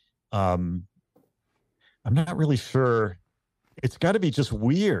 and I'm not really sure. It's got to be just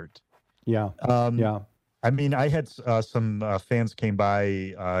weird. Yeah. I mean, I had some fans came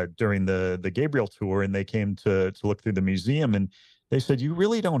by during the Gabriel tour, and they came to look through the museum, and they said, "You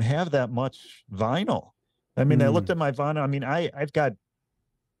really don't have that much vinyl." I mean, I looked at my vinyl. I mean, I've got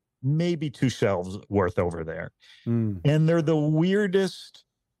maybe 2 shelves worth over there, and they're the weirdest,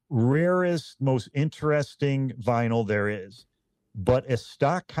 rarest, most interesting vinyl there is. But a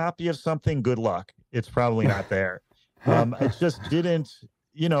stock copy of something, good luck. It's probably not there. It just didn't,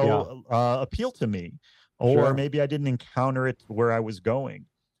 appeal to me. Or maybe I didn't encounter it where I was going.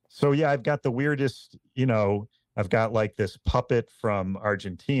 So, yeah, I've got the weirdest, I've got like this puppet from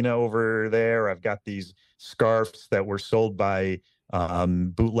Argentina over there. I've got these scarves that were sold by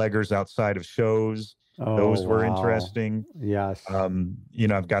bootleggers outside of shows. Those were interesting. Yes.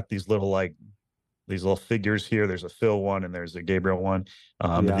 I've got these little figures here. There's a Phil one and there's a Gabriel one.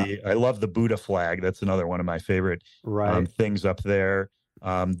 I love the Buddha flag. That's another one of my favorite things up there.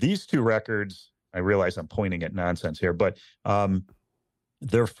 These two records, I realize I'm pointing at nonsense here, but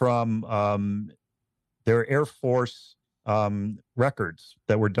they're from they're Air Force records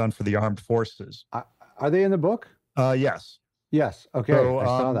that were done for the armed forces. Are they in the book? Yes. Yes. Okay. So, I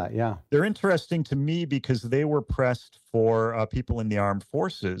saw that. Yeah. They're interesting to me because they were pressed for people in the armed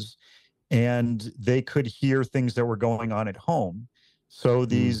forces, and they could hear things that were going on at home. So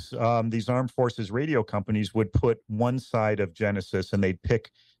these armed forces radio companies would put one side of Genesis and they'd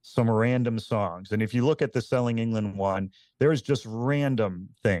pick some random songs. And if you look at the Selling England one, there's just random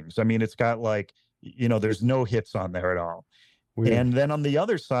things. I mean, it's got like, there's no hits on there at all. Weird. And then on the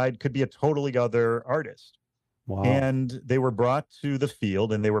other side could be a totally other artist. Wow. And they were brought to the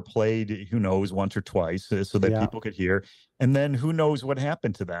field and they were played, who knows, once or twice so that people could hear. And then who knows what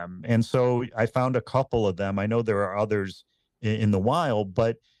happened to them. And so I found a couple of them. I know there are others in the wild,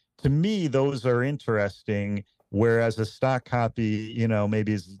 but to me, those are interesting. Whereas a stock copy,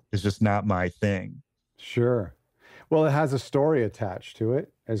 maybe is just not my thing. Sure. Well, it has a story attached to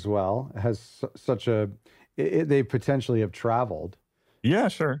it as well. It has such they potentially have traveled. Yeah,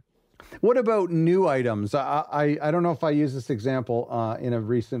 sure. What about new items? I don't know if I use this example in a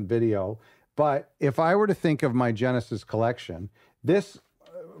recent video, but if I were to think of my Genesis collection, this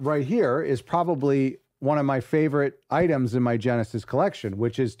right here is probably one of my favorite items in my Genesis collection,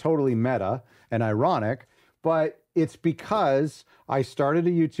 which is totally meta and ironic, but it's because I started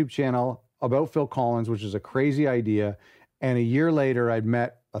a YouTube channel about Phil Collins, which is a crazy idea, and a year later I'd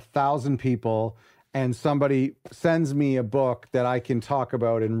met 1,000 people, and somebody sends me a book that I can talk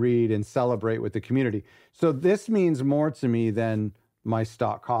about and read and celebrate with the community. So this means more to me than my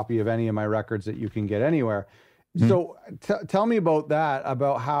stock copy of any of my records that you can get anywhere. Mm-hmm. So tell me about that,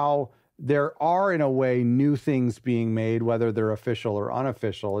 about how there are, in a way, new things being made, whether they're official or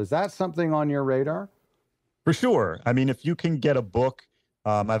unofficial. Is that something on your radar? For sure. I mean, if you can get a book,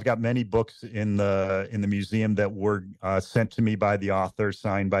 I've got many books in the museum that were sent to me by the author,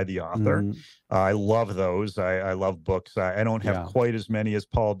 signed by the author. Mm. I love those. I love books. I don't have quite as many as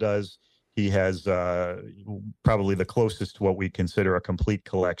Paul does. He has probably the closest to what we consider a complete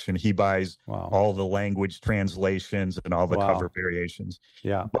collection. He buys all the language translations and all the cover variations.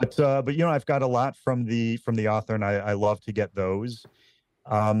 Yeah. But I've got a lot from the author, and I love to get those.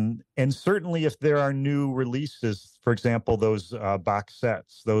 And certainly if there are new releases, for example, those box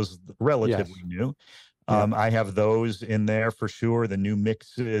sets, those relatively new, I have those in there for sure. The new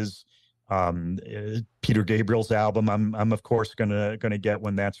mixes, Peter Gabriel's album, I'm of course gonna get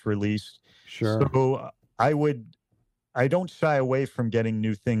when that's released. Sure. So I don't shy away from getting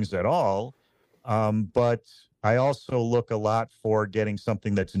new things at all, but I also look a lot for getting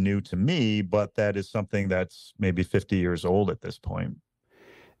something that's new to me, but that is something that's maybe 50 years old at this point.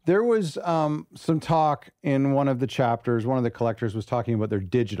 There was some talk in one of the chapters, one of the collectors was talking about their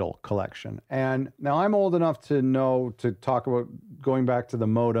digital collection. And now I'm old enough to know, to talk about going back to the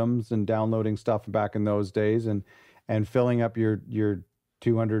modems and downloading stuff back in those days and filling up your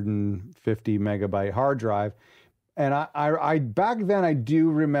 250 megabyte hard drive. And I back then, I do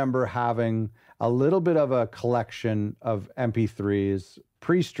remember having a little bit of a collection of MP3s,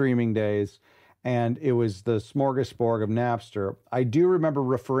 pre-streaming days. And it was the smorgasbord of Napster. I do remember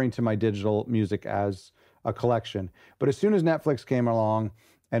referring to my digital music as a collection. But as soon as Netflix came along,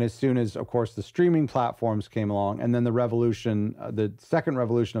 and as soon as, of course, the streaming platforms came along, and then the revolution, the second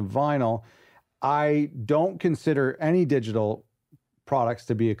revolution of vinyl, I don't consider any digital products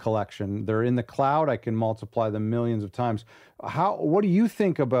to be a collection. They're in the cloud. I can multiply them millions of times. What do you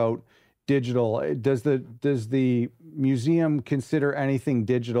think about digital? Does the museum consider anything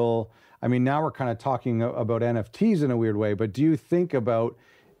digital? I mean, now we're kind of talking about NFTs in a weird way, but do you think about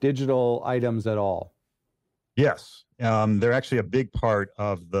digital items at all? Yes. They're actually a big part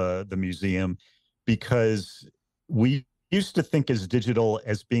of the museum because we used to think as digital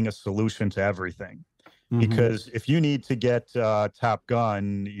as being a solution to everything. Mm-hmm. Because if you need to get Top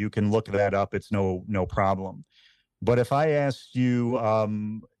Gun, you can look that up. It's no problem. But if I asked you,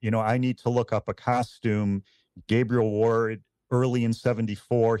 I need to look up a costume Gabriel wore early in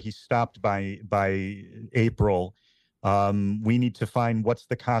 74, he stopped by April. We need to find what's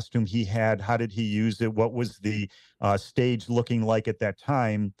the costume he had. How did he use it? What was the stage looking like at that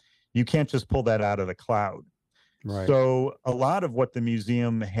time? You can't just pull that out of the cloud. Right. So a lot of what the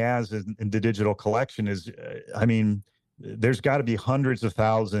museum has in the digital collection is, there's got to be hundreds of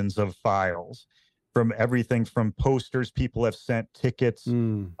thousands of files from everything from posters people have sent, tickets.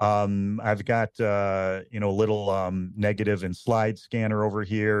 I've got little negative and slide scanner over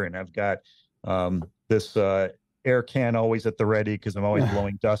here, and I've got this air can always at the ready because I'm always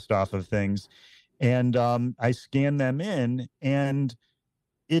blowing dust off of things. And I scan them in, and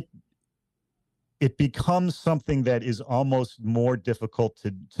it becomes something that is almost more difficult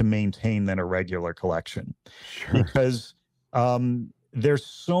to maintain than a regular collection. Sure. Because there's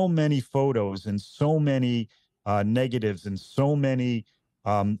so many photos and so many negatives and so many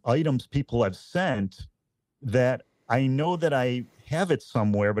items people have sent that I know that I have it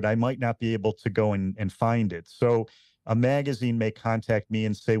somewhere, but I might not be able to go and find it. So a magazine may contact me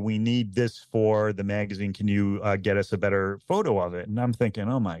and say, we need this for the magazine. Can you get us a better photo of it? And I'm thinking,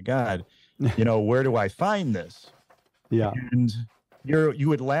 oh my God, where do I find this? Yeah. And you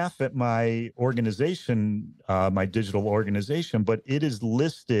would laugh at my organization, my digital organization, but it is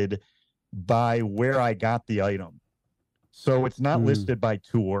listed by where I got the item. So it's not listed by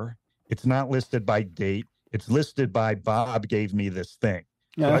tour. It's not listed by date. It's listed by Bob gave me this thing.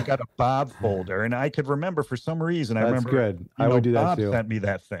 So I got a Bob folder, and I could remember for some reason. That's remember good. I would do that Bob too. sent me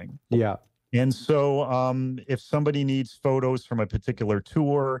that thing. Yeah. And so if somebody needs photos from a particular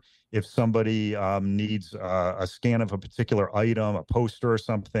tour, if somebody needs a scan of a particular item, a poster or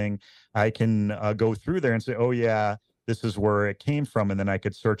something, I can go through there and say, oh, yeah, this is where it came from. And then I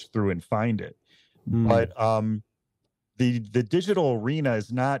could search through and find it. But the digital arena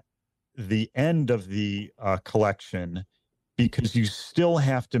is not the end of the collection, because you still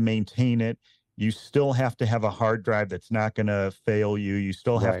have to maintain it. You still have to have a hard drive that's not going to fail you. You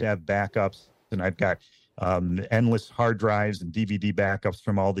still have to have backups. And I've got endless hard drives and DVD backups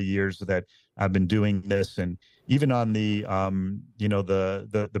from all the years that I've been doing this. And even on the,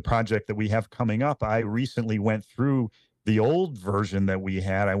 the project that we have coming up, I recently went through the old version that we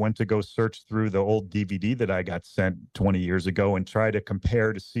had. I went to go search through the old DVD that I got sent 20 years ago and try to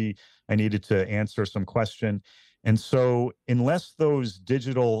compare to see. I needed to answer some question. And so unless those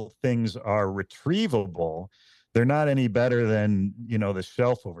digital things are retrievable, they're not any better than, the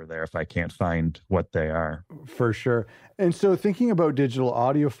shelf over there if I can't find what they are. For sure. And so thinking about digital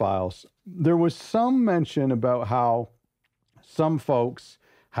audio files, there was some mention about how some folks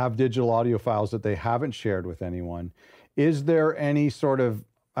have digital audio files that they haven't shared with anyone. Is there any sort of,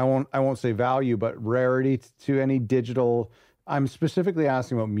 I won't say value, but rarity to any digital? I'm specifically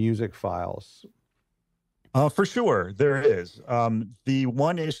asking about music files. For sure, there is. The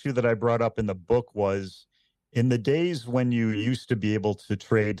one issue that I brought up in the book was in the days when you used to be able to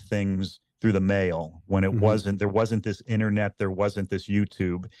trade things through the mail, when there wasn't this internet, there wasn't this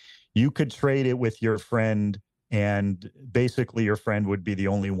YouTube, you could trade it with your friend, and basically your friend would be the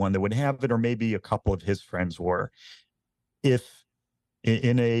only one that would have it, or maybe a couple of his friends were. If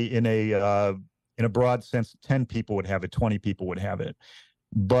in a broad sense, 10 people would have it, 20 people would have it.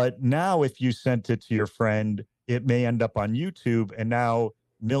 But now if you sent it to your friend, it may end up on YouTube, and now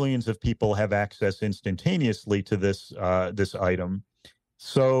millions of people have access instantaneously to this item.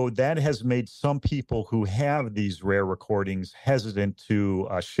 So that has made some people who have these rare recordings hesitant to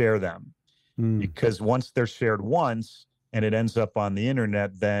share them, because once they're shared once and it ends up on the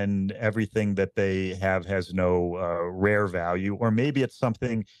internet, then everything that they have has no rare value. Or maybe it's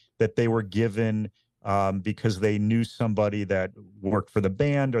something that they were given because they knew somebody that worked for the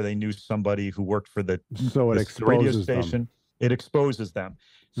band, or they knew somebody who worked for the radio station. It exposes them.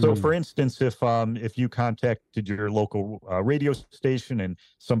 So, for instance, if you contacted your local radio station and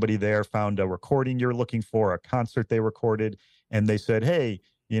somebody there found a recording you're looking for, a concert they recorded, and they said, hey,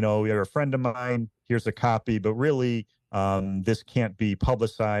 you're a friend of mine, here's a copy, but really this can't be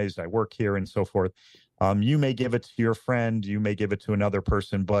publicized, I work here, and so forth. You may give it to your friend, you may give it to another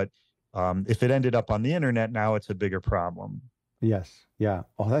person, but if it ended up on the internet, now it's a bigger problem. Yes. Yeah.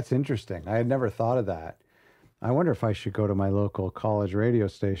 Oh, that's interesting. I had never thought of that. I wonder if I should go to my local college radio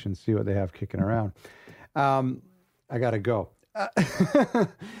station, see what they have kicking around. I got to go.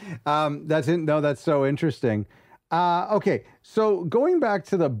 That's so interesting. Okay. So going back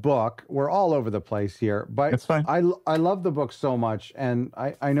to the book, we're all over the place here, but that's fine. I love the book so much. And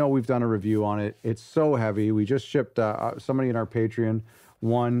I know we've done a review on it. It's so heavy. We just shipped somebody in our Patreon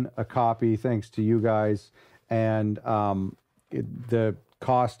won a copy, thanks to you guys. And the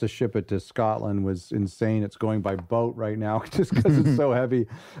cost to ship it to Scotland was insane. It's going by boat right now just because it's so heavy.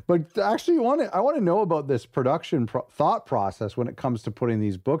 But actually, I want to know about this production thought process when it comes to putting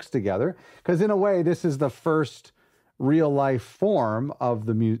these books together, because in a way, this is the first real life form of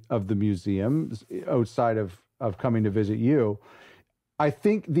the museum outside of coming to visit you. I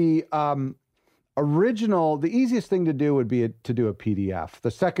think the easiest thing to do would be to do a PDF.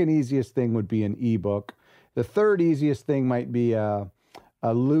 The second easiest thing would be an ebook. The third easiest thing might be a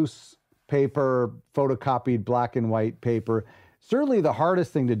loose paper, photocopied black and white paper. Certainly the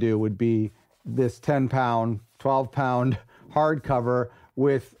hardest thing to do would be this 10-pound, 12-pound hardcover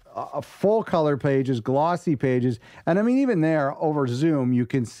with full color pages, glossy pages. And I mean, even there over Zoom, you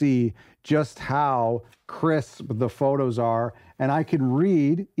can see just how crisp the photos are. And I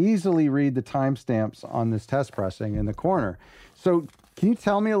can easily read the timestamps on this test pressing in the corner. So can you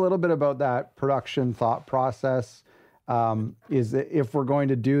tell me a little bit about that production thought process? Is that if we're going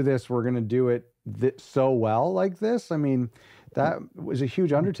to do this, we're going to do it so well like this? I mean, that was a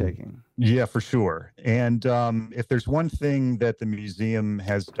huge undertaking. Yeah, for sure. And if there's one thing that the museum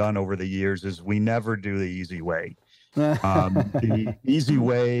has done over the years is we never do the easy way. The easy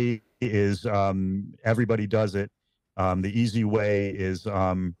way is everybody does it. The easy way is,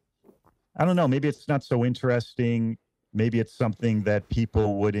 I don't know, maybe it's not so interesting. Maybe it's something that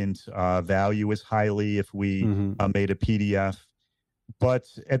people wouldn't value as highly if we made a PDF. But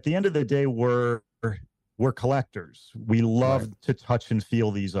at the end of the day, we're collectors. We love to touch and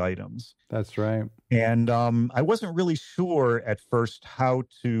feel these items. That's right. And I wasn't really sure at first how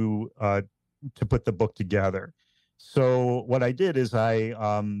to put the book together. So what I did is I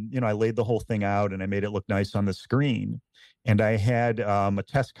laid the whole thing out and I made it look nice on the screen. And I had a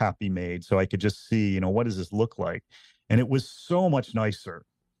test copy made so I could just see, what does this look like? And it was so much nicer.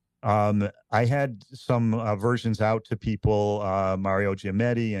 I had some versions out to people, Mario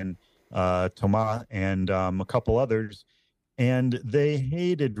Giametti and Thomas and a couple others, and they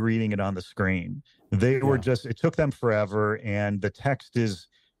hated reading it on the screen. They were it took them forever, and the text is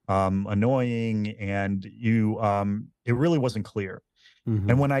annoying, and it really wasn't clear.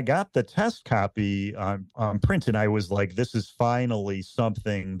 And when I got the test copy printed, I was like, this is finally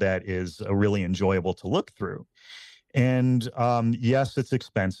something that is really enjoyable to look through. And yes, it's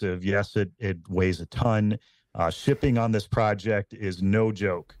expensive. Yes, it weighs a ton. Shipping on this project is no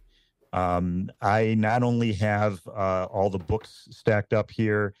joke. I not only have all the books stacked up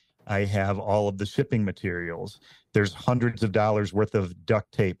here, I have all of the shipping materials. There's hundreds of dollars worth of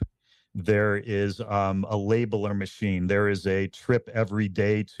duct tape. There is a labeler machine. There is a trip every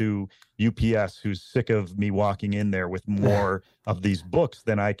day to UPS who's sick of me walking in there with more of these books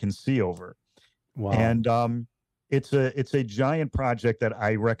than I can see over. Wow. And it's a giant project that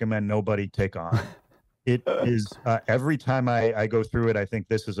I recommend nobody take on. It is every time I go through it, I think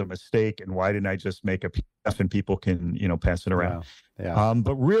this is a mistake, and why didn't I just make a PDF and people can pass it around? Yeah.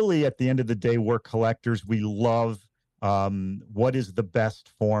 But really, at the end of the day, we're collectors. We love what is the best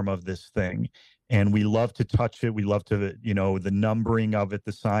form of this thing, and we love to touch it. We love to the numbering of it,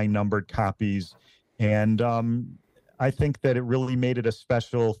 the signed numbered copies, and I think that it really made it a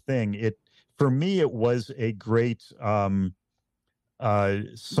special thing. For me, it was a great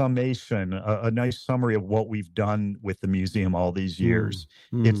summation, a nice summary of what we've done with the museum all these years.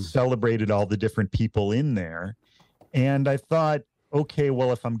 It celebrated all the different people in there. And I thought, okay,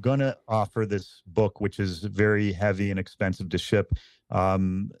 well, if I'm going to offer this book, which is very heavy and expensive to ship,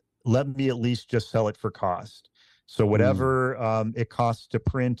 let me at least just sell it for cost. So whatever it costs to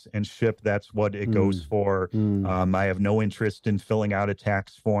print and ship, that's what it goes for. I have no interest in filling out a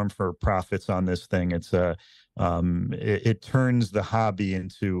tax form for profits on this thing. It's it turns the hobby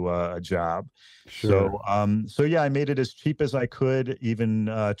into a job. Sure. So yeah, I made it as cheap as I could, even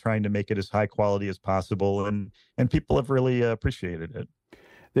trying to make it as high quality as possible, and people have really appreciated it.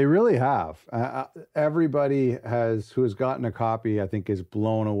 They really have. Everybody who has gotten a copy, I think, is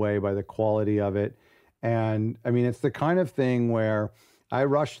blown away by the quality of it. And I mean, it's the kind of thing where I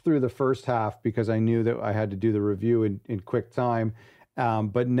rushed through the first half because I knew that I had to do the review in quick time.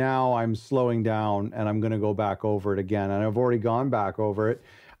 But now I'm slowing down and I'm going to go back over it again. And I've already gone back over it.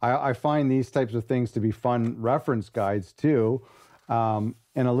 I find these types of things to be fun reference guides too. And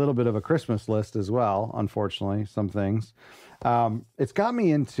a little bit of a Christmas list as well, unfortunately, some things. It's got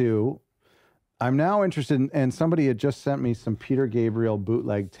me I'm now interested and somebody had just sent me some Peter Gabriel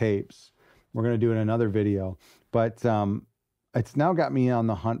bootleg tapes. We're going to do it in another video, but it's now got me on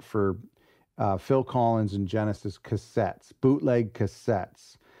the hunt for Phil Collins and Genesis cassettes, bootleg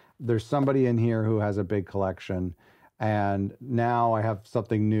cassettes. There's somebody in here who has a big collection, and now I have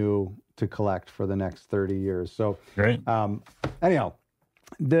something new to collect for the next 30 years. So, great. Anyhow,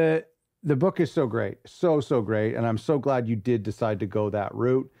 the book is so great, so great, and I'm so glad you did decide to go that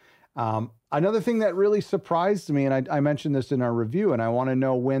route. Another thing that really surprised me, and I mentioned this in our review, and I want to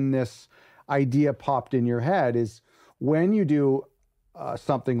know when this idea popped in your head, is when you do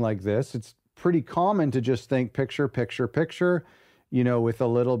something like this, it's pretty common to just think picture, with a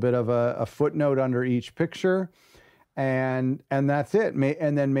little bit of a footnote under each picture. And that's it.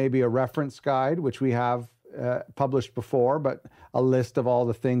 And then maybe a reference guide, which we have published before, but a list of all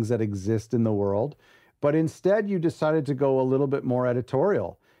the things that exist in the world. But instead, you decided to go a little bit more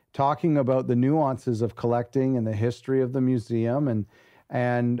editorial, talking about the nuances of collecting and the history of the museum.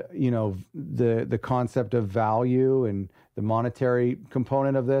 and the concept of value and the monetary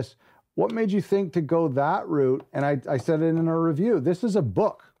component of this. What made you think to go that route? And I said it in a review. This is a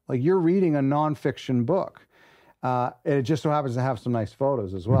book. Like, you're reading a nonfiction book. And it just so happens to have some nice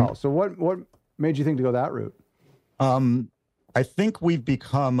photos as well. So what made you think to go that route? I think we've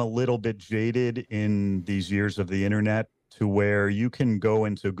become a little bit jaded in these years of the internet, to where you can go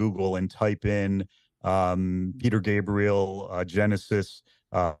into Google and type in Peter Gabriel, Genesis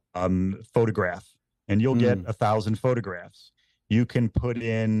photograph, and you'll get 1,000 photographs. You can put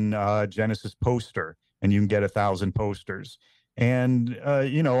in Genesis poster, and you can get 1,000 posters. And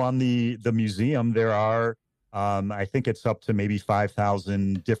on the museum, there are I think it's up to maybe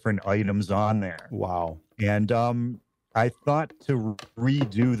 5,000 different items on there. Wow. And I thought to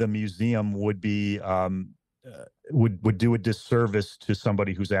redo the museum would be would do a disservice to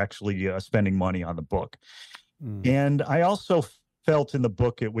somebody who's actually spending money on the book. And I also felt in the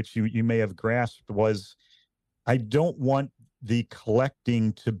book, at which you may have grasped, was I don't want the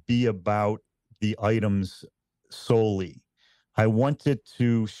collecting to be about the items solely. I wanted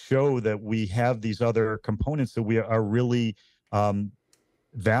to show that we have these other components that we are really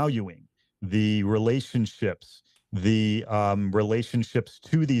valuing: the relationships, the relationships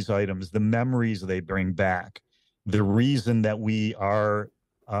to these items, the memories they bring back, the reason that we are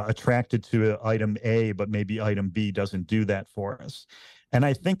attracted to item A, but maybe item B doesn't do that for us. And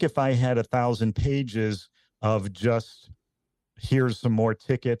I think if I had 1,000 pages of just, here's some more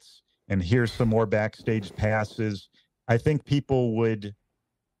tickets and here's some more backstage passes, I think people would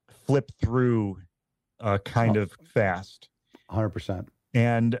flip through kind of fast. 100%.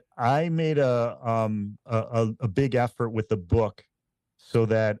 And I made a big effort with the book, so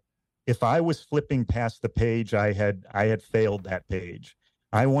that if I was flipping past the page, I had failed that page.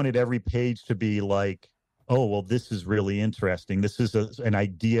 I wanted every page to be like, oh, well, this is really interesting. This is an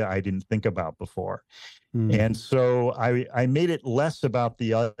idea I didn't think about before. And so I made it less about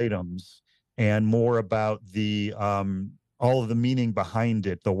the items and more about the all of the meaning behind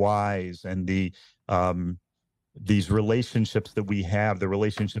it, the whys, and the these relationships that we have, the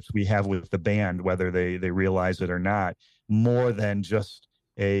relationships we have with the band, whether they realize it or not, more than just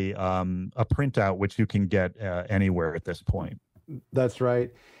a printout, which you can get anywhere at this point. That's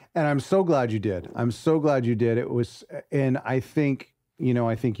right. And I'm so glad you did. I'm so glad you did. It was, and I think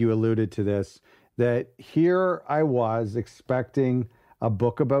you alluded to this, that here I was expecting a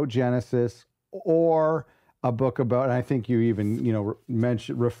book about Genesis, or a book about, and I think you even,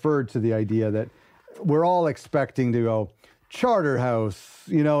 referred to the idea that we're all expecting to go Charterhouse,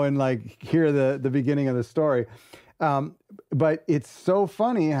 and like hear the beginning of the story. But it's so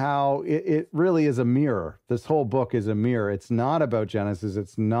funny how it really is a mirror. This whole book is a mirror. It's not about Genesis.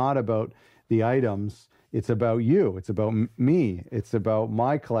 It's not about the items. It's about you. It's about me. It's about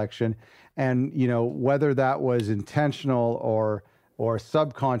my collection. And, whether that was intentional or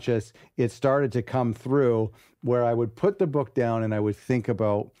subconscious, it started to come through, where I would put the book down and I would think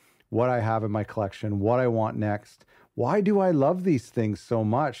about what I have in my collection, what I want next. Why do I love these things so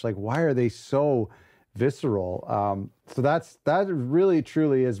much? Like, why are they so visceral? So that really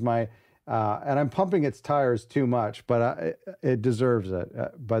truly is my, and I'm pumping its tires too much, but it deserves it.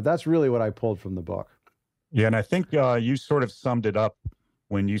 But that's really what I pulled from the book. Yeah, and I think you sort of summed it up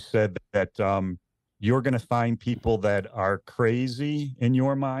when you said that you're going to find people that are crazy in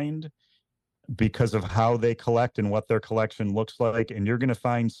your mind because of how they collect and what their collection looks like, and you're going to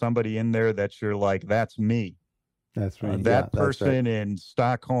find somebody in there that you're like, that's me. That's right. That person in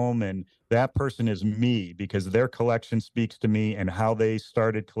Stockholm, and that person is me, because their collection speaks to me, and how they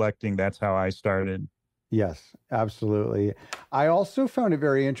started collecting, that's how I started. Yes, absolutely. I also found it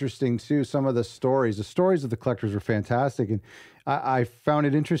very interesting too. Some of the stories of the collectors were fantastic. And I found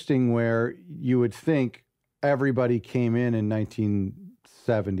it interesting where you would think everybody came in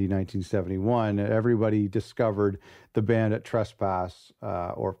 1970, 1971, everybody discovered the band at Trespass,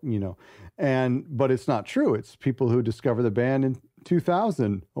 but it's not true. It's people who discover the band in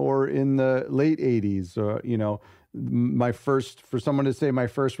 2000 or in the late 80s, for someone to say my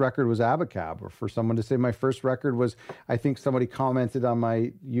first record was Abacab, or for someone to say my first record was, I think somebody commented on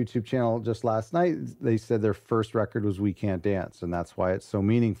my YouTube channel just last night, they said their first record was We Can't Dance, and that's why it's so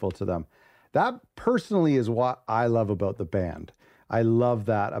meaningful to them. That personally is what I love about the band. I love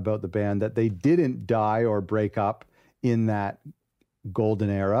that about the band, that they didn't die or break up in that golden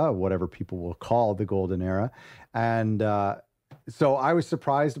era, whatever people will call the golden era. And so I was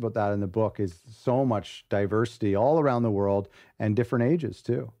surprised about that in the book, is so much diversity all around the world and different ages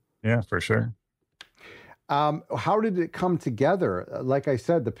too. Yeah, for sure. How did it come together? Like I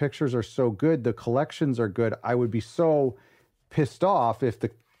said, the pictures are so good. The collections are good. I would be so pissed off if the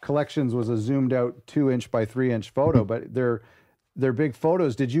collections was a zoomed out 2-inch by 3-inch photo, but they're big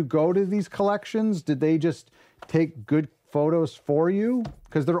photos. Did you go to these collections? Did they just take good photos for you?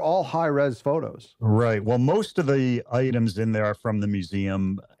 Because they're all high res photos. Right. Well, most of the items in there are from the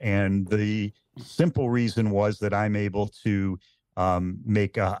museum, and the simple reason was that I'm able to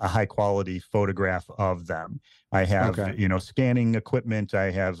make a high quality photograph of them. I have, scanning equipment.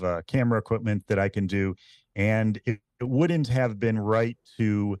 I have camera equipment that I can do, and it wouldn't have been right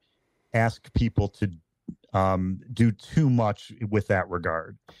to ask people to do too much with that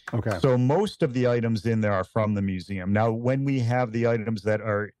regard. Okay. So most of the items in there are from the museum. Now, when we have the items that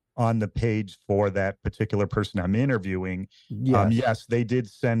are on the page for that particular person I'm interviewing, yes, they did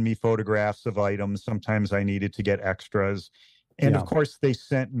send me photographs of items. Sometimes I needed to get extras. And of course, they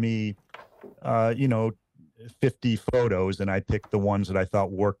sent me, 50 photos, and I picked the ones that I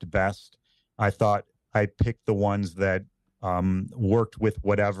thought worked best. I picked the ones that worked with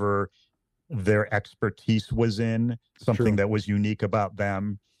whatever their expertise was in, something that was unique about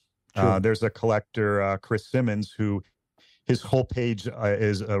them. There's a collector, Chris Simmons, who his whole page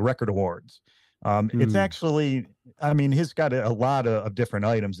is record awards. It's actually, he's got a lot of different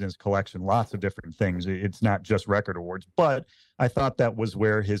items in his collection, lots of different things. It's not just record awards, but I thought that was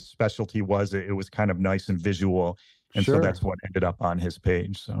where his specialty was. It was kind of nice and visual. And so that's what ended up on his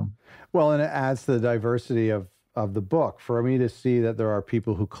page. So, well, and it adds to the diversity of the book. For me to see that there are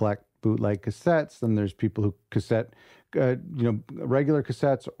people who collect bootleg cassettes, then there's people who cassette, regular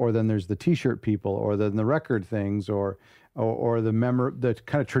cassettes, or then there's the T-shirt people, or then the record things, or the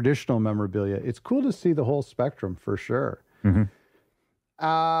kind of traditional memorabilia. It's cool to see the whole spectrum for sure. Mm-hmm.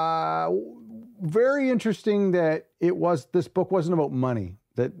 Very interesting that this book wasn't about money.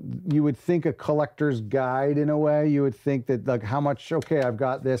 That you would think a collector's guide in a way. You would think that like how much, okay, I've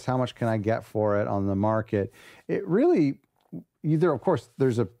got this, how much can I get for it on the market? It really, of course,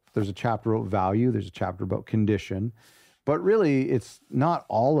 there's a chapter about value, there's a chapter about condition, but really it's not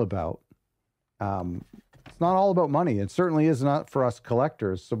all about money. It certainly is not for us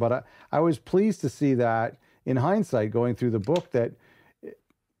collectors. So, but I was pleased to see that in hindsight, going through the book, that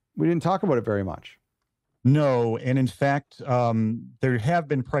we didn't talk about it very much. No, and in fact, there have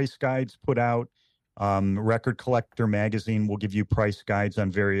been price guides put out. Record Collector magazine will give you price guides on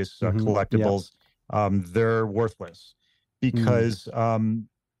various collectibles. Yep. They're worthless because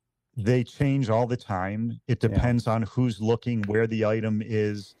they change all the time. It depends on who's looking, where the item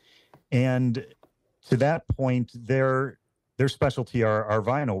is, and to that point, their specialty are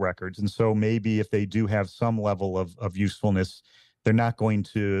vinyl records, and so maybe if they do have some level of usefulness, they're not going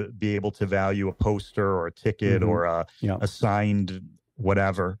to be able to value a poster or a ticket or a signed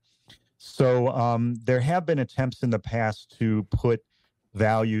whatever. So there have been attempts in the past to put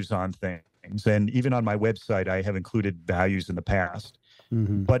values on things. And even on my website, I have included values in the past.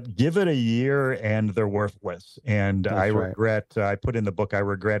 Mm-hmm. But give it a year and they're worthless. And I put in the book, I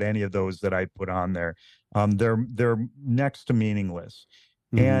regret any of those that I put on there. They're next to meaningless.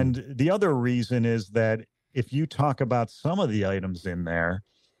 Mm-hmm. And the other reason is that if you talk about some of the items in there,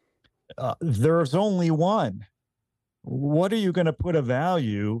 there's only one. What are you going to put a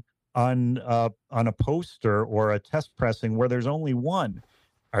value on a poster or a test pressing where there's only one?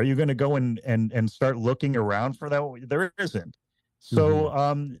 Are you going to go and start looking around for that? There isn't.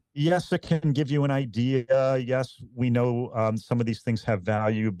 So, yes, it can give you an idea. Yes, we know some of these things have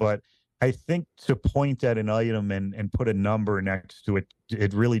value, but I think to point at an item and put a number next to it,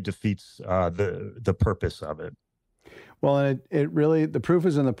 it really defeats the purpose of it. Well, and it really, the proof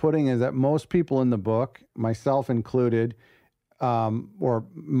is in the pudding, is that most people in the book, myself included, or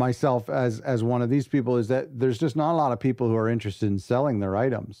myself as one of these people, is that there's just not a lot of people who are interested in selling their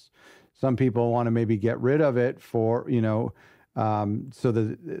items. Some people want to maybe get rid of it for, so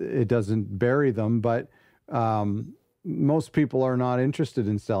that it doesn't bury them, but most people are not interested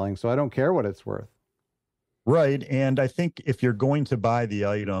in selling, so I don't care what it's worth. Right, and I think if you're going to buy the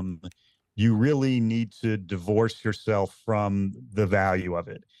item, you really need to divorce yourself from the value of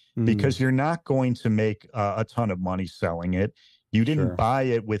it, because you're not going to make a ton of money selling it. You didn't buy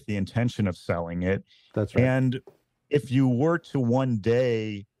it with the intention of selling it. That's right. And if you were to one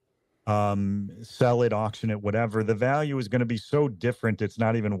day sell it, auction it, whatever, the value is going to be so different, it's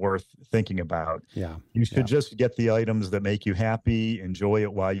not even worth thinking about. Yeah. You should just get the items that make you happy, enjoy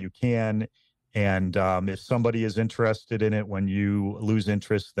it while you can. And if somebody is interested in it when you lose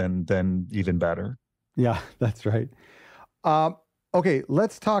interest, then even better. Yeah, that's right. Okay,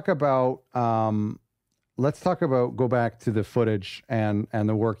 let's talk about go back to the footage and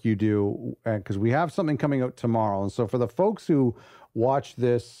the work you do, because we have something coming out tomorrow. And so for the folks who watch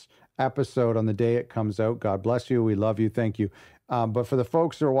this episode on the day it comes out. God bless you. We love you. Thank you. But for the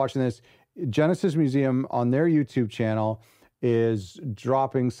folks who are watching this, Genesis Museum on their YouTube channel is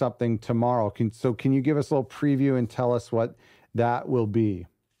dropping something tomorrow. Can you give us a little preview and tell us what that will be?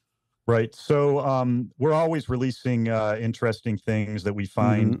 Right. So we're always releasing interesting things that we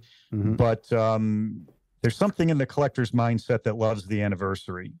find, but there's something in the collector's mindset that loves the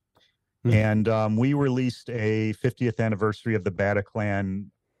anniversary. And we released a 50th anniversary of the Bataclan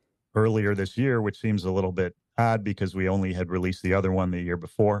earlier this year, which seems a little bit odd because we only had released the other one the year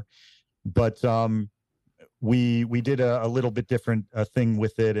before. But we did a little bit different thing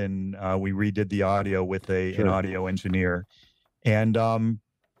with it, and we redid the audio with an audio engineer. And so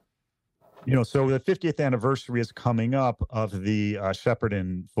the 50th anniversary is coming up of the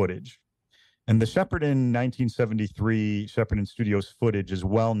Shepperton footage. And the Shepperton 1973 Shepperton Studios footage is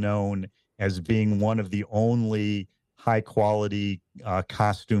well known as being one of the only high quality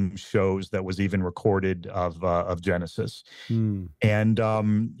costume shows that was even recorded of Genesis. And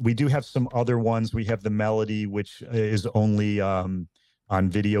we do have some other ones. We have the Melody, which is only on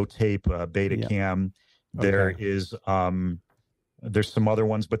videotape, Betacam. There is there's some other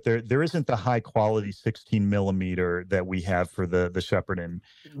ones, but there isn't the high quality 16 millimeter that we have for the Shepperton.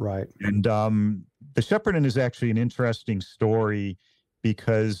 Right. And the Shepperton is actually an interesting story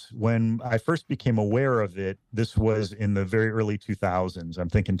because when I first became aware of it, this was in the very early 2000s. I'm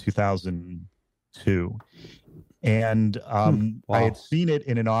thinking 2002. And wow. I had seen it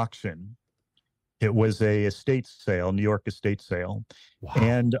in an auction. It was a estate sale, New York estate sale. Wow.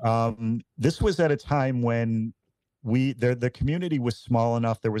 And this was at a time when the community was small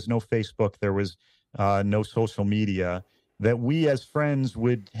enough. There was no Facebook. There was no social media, that we as friends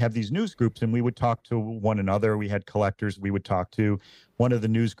would have these news groups and we would talk to one another. We had collectors we would talk to. One of the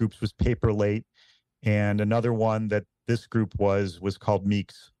news groups was Paper Late, and another one that this group was called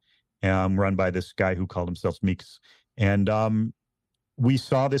Meeks, run by this guy who called himself Meeks. And we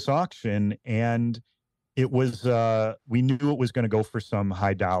saw this auction, and it was we knew it was going to go for some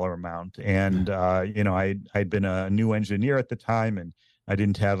high dollar amount. And I'd been a new engineer at the time, and I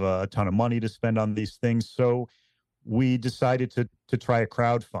didn't have a ton of money to spend on these things, so we decided to try a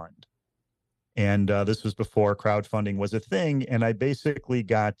crowd fund. And this was before crowdfunding was a thing. And I basically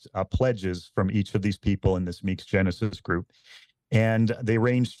got pledges from each of these people in this Meeks Genesis group. And they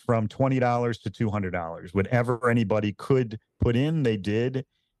ranged from $20 to $200. Whatever anybody could put in, they did.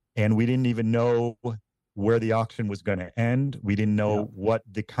 And we didn't even know where the auction was going to end. We didn't know what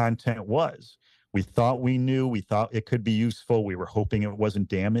the content was. We thought we knew. We thought it could be useful. We were hoping it wasn't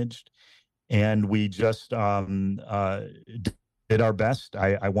damaged. And we just did our best.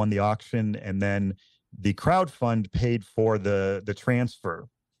 I won the auction, and then the crowd fund paid for the transfer,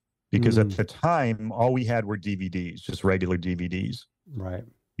 because at the time all we had were DVDs, just regular DVDs. Right.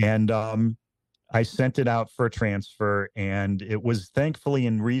 And I sent it out for a transfer, and it was thankfully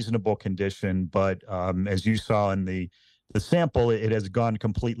in reasonable condition. But as you saw in the sample, it has gone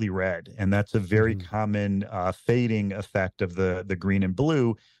completely red, and that's a very common fading effect of the green and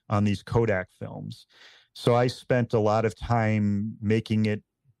blue on these Kodak films. So I spent a lot of time making it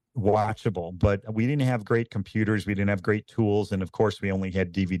watchable, but we didn't have great computers, we didn't have great tools, and of course we only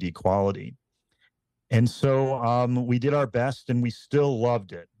had DVD quality. And so we did our best, and we still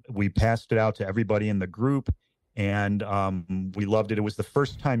loved it. We passed it out to everybody in the group, and we loved it. It was the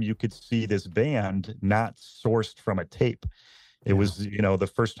first time you could see this band not sourced from a tape. It was,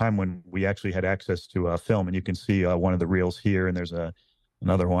 the first time when we actually had access to a film, and you can see one of the reels here, and there's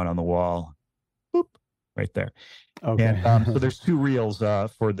another one on the wall, boop, right there. Okay. And so there's two reels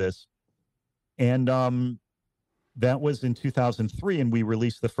for this, and that was in 2003, and we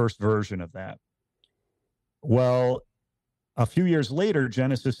released the first version of that. Well, a few years later,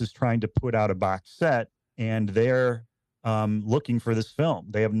 Genesis is trying to put out a box set, and they're looking for this film.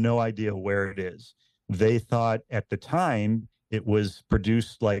 They have no idea where it is. They thought at the time it was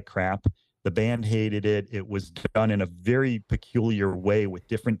produced like crap. The band hated it. It was done in a very peculiar way with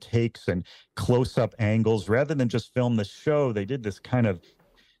different takes and close-up angles. Rather than just film the show, they did this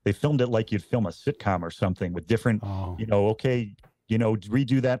they filmed it like you'd film a sitcom or something with different,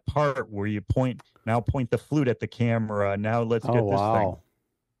 redo that part where you point the flute at the camera. Now let's get this thing.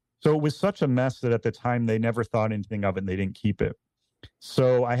 So it was such a mess that at the time they never thought anything of it, and they didn't keep it.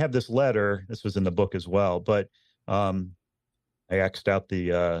 So I have this letter. This was in the book as well, but I X'd out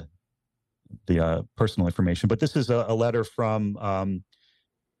the personal information. But this is a letter from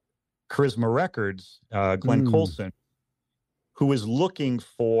Charisma Records, Glenn Coulson, who is looking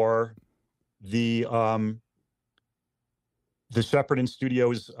for the Shepperton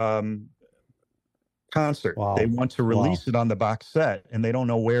Studios concert. They Wow. want to release it on the box set, and they don't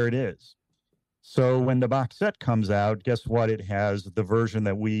know where it is. So when the box set comes out, guess what? It has the version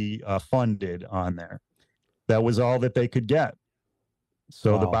that we funded on there. That was all that they could get.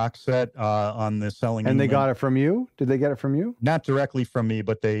 So the box set on the Selling And England, they got it from you? Did they get it from you? not directly from me,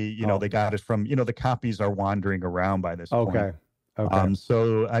 but they, they got it from, the copies are wandering around by this point. Okay.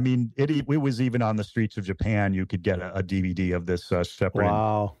 So, I mean, it was even on the streets of Japan. You could get a DVD of this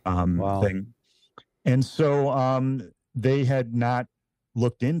Shepard thing. And so they had not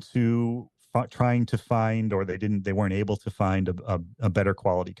looked into trying to find, or they weren't able to find a better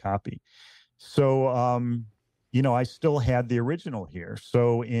quality copy. So, I still had the original here.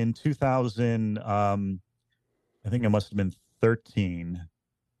 So in 2000, I think it must have been 13,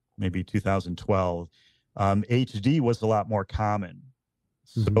 maybe 2012, HD was a lot more common.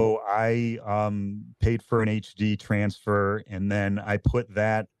 So I paid for an HD transfer, and then I put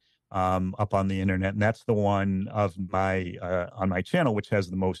that up on the internet, and that's the one of my on my channel which has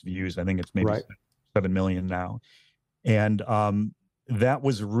the most views. I think it's maybe 7 million now. And that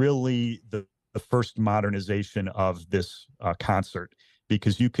was really the first modernization of this concert,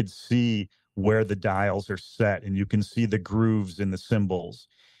 because you could see where the dials are set, and you can see the grooves in the cymbals.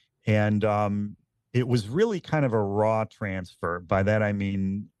 And it was really kind of a raw transfer. By that I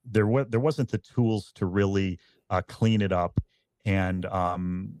mean there wasn't the tools to really clean it up and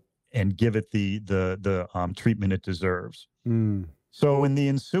give it the treatment it deserves. So in the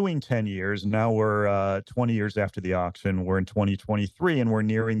ensuing 10 years, now we're 20 years after the auction, we're in 2023, and we're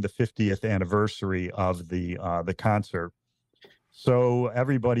nearing the 50th anniversary of the concert. So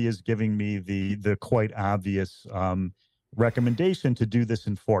everybody is giving me the quite obvious recommendation to do this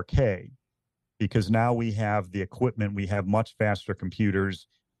in 4K, because now we have the equipment, we have much faster computers.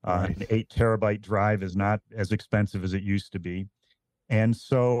 An 8 terabyte drive is not as expensive as it used to be. And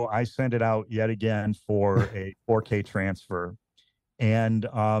so I sent it out yet again for a 4K transfer. And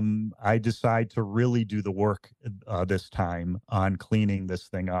I decide to really do the work this time on cleaning this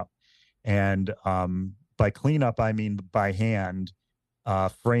thing up. And by cleanup, I mean by hand,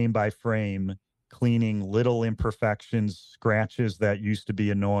 frame by frame, cleaning little imperfections, scratches that used to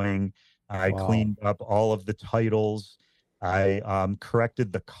be annoying. I cleaned up all of the titles. I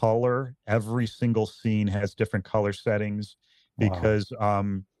corrected the color. Every single scene has different color settings, because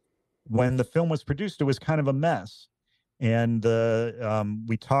when the film was produced, it was kind of a mess. And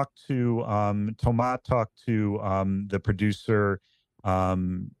we talked to Thomas talked to the producer,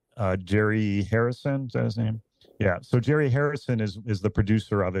 Jerry Harrison. Is that his name? Yeah. So Jerry Harrison is the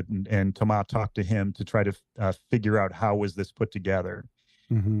producer of it, and Thomas talked to him to try to figure out how was this put together.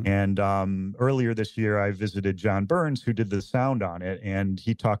 And earlier this year, I visited John Burns, who did the sound on it, and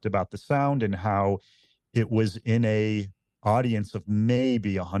he talked about the sound and how it was in a audience of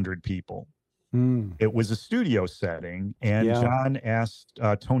maybe 100 people. It was a studio setting, and John asked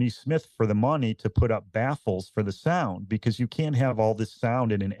Tony Smith for the money to put up baffles for the sound, because you can't have all this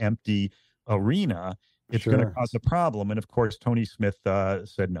sound in an empty arena. It's going to cause a problem. And of course, Tony Smith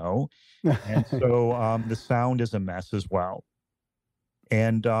said no. And so the sound is a mess as well.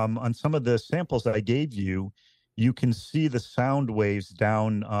 And on some of the samples that I gave you, you can see the sound waves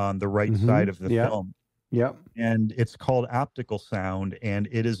down on the right side of the film. And it's called optical sound, and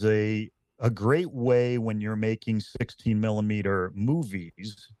it is a great way when you're making 16 millimeter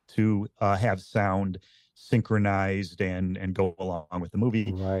movies to have sound synchronized and go along with the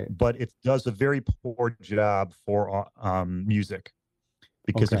movie. But it does a very poor job for music,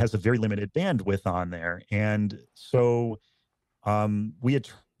 because it has a very limited bandwidth on there. And so we had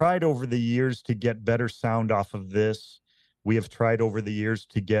tried over the years to get better sound off of this. We have tried over the years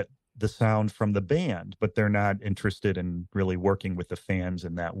to get the sound from the band, but they're not interested in really working with the fans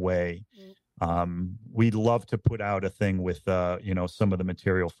in that way. We'd love to put out a thing with some of the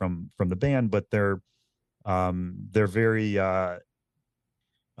material from the band, but they're very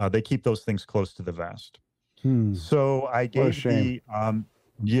they keep those things close to the vest. So I gave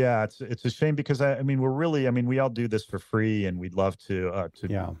it's a shame, because I mean we all do this for free, and we'd love to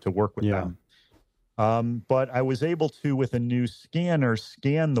work with them. But I was able to, with a new scanner,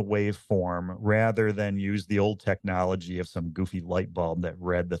 scan the waveform rather than use the old technology of some goofy light bulb that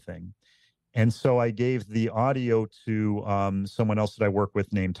read the thing. And so I gave the audio to someone else that I work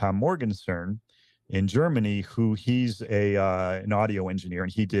with named Tom Morgenstern in Germany, who he's an audio engineer,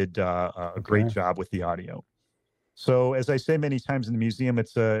 and he did a great job with the audio. So as I say many times in the museum,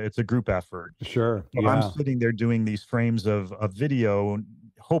 it's a group effort. I'm sitting there doing these frames of video,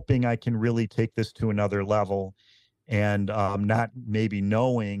 hoping I can really take this to another level, and not maybe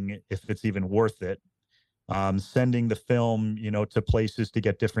knowing if it's even worth it. sending the film, to places to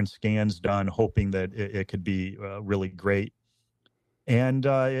get different scans done, hoping that it could be really great. And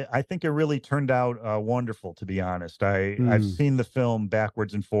I think it really turned out wonderful, to be honest. I've seen the film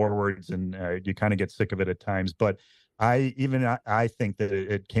backwards and forwards, and you kind of get sick of it at times. But I think that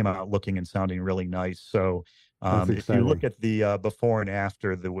it came out looking and sounding really nice. So if you look at the before and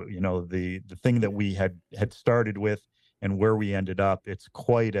after, the thing that we had started with and where we ended up, it's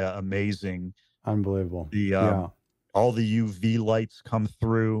quite amazing. Unbelievable. All the UV lights come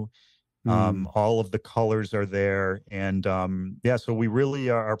through. All of the colors are there, and so we really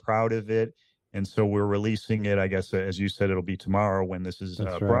are proud of it. And so we're releasing it, I guess, as you said, it'll be tomorrow when this is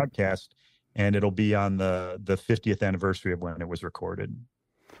broadcast, and it'll be on the 50th anniversary of when it was recorded.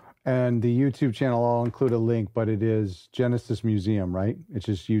 And the YouTube channel, I'll include a link, but it is Genesis Museum, right? It's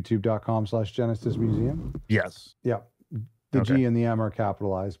just youtube.com/Genesis Museum. Yes. Yeah. The G and the M are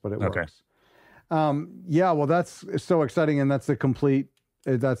capitalized, but it works. Well, that's so exciting, and that's the complete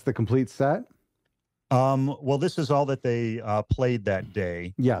set. Well, this is all that they played that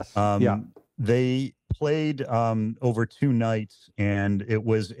day. Yes. They played over 2 nights, and it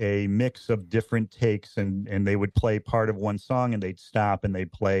was a mix of different takes, and they would play part of one song and they'd stop and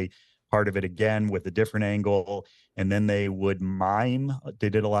they'd play part of it again with a different angle, and then they would mime. They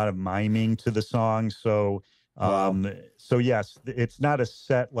did a lot of miming to the song. So so yes, it's not a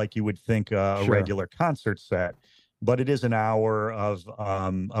set like you would think a regular concert set, but it is an hour of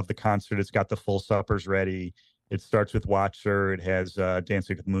the concert. It's got the full suppers ready. It starts with Watcher. It has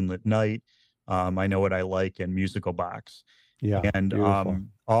Dancing with Moonlit Night, I Know What I Like, and Musical Box. Yeah, and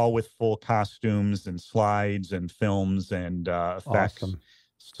all with full costumes and slides and films and effects. Awesome.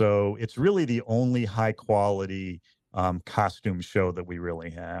 So it's really the only high quality costume show that we really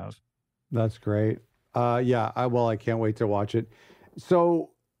have. That's great. I can't wait to watch it.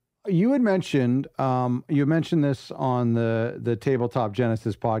 So you had mentioned this on the Tabletop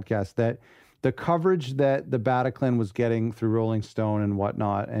Genesis podcast, that the coverage that the Bataclan was getting through Rolling Stone and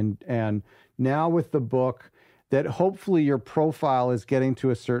whatnot, and now with the book, that hopefully your profile is getting to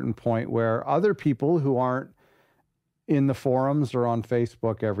a certain point where other people who aren't in the forums or on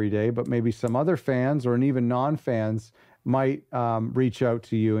Facebook every day, but maybe some other fans or even non-fans might reach out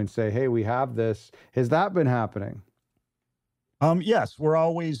to you and say, hey, we have this. Has that been happening? Yes, we're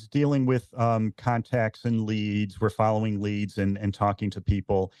always dealing with contacts and leads. We're following leads and talking to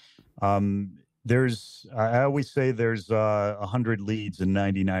people. I always say there's 100 leads and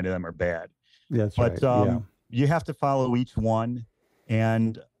 99 of them are bad. That's right. You have to follow each one,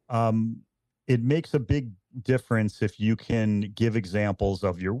 and it makes a big difference if you can give examples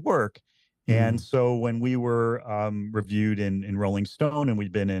of your work. And so when we were reviewed in Rolling Stone, and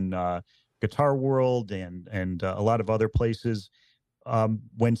we've been in Guitar World and a lot of other places,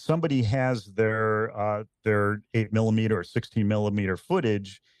 when somebody has their 8mm or 16mm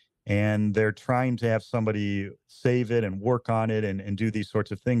footage, and they're trying to have somebody save it and work on it and do these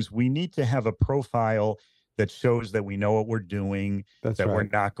sorts of things, we need to have a profile that shows that we know what we're doing, we're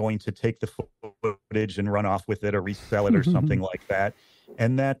not going to take the footage and run off with it or resell it or something like that,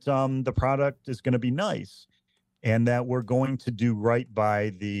 and that the product is going to be nice, and that we're going to do right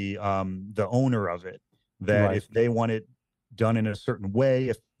by the owner of it, that if they want it done in a certain way,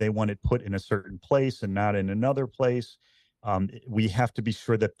 if they want it put in a certain place and not in another place, we have to be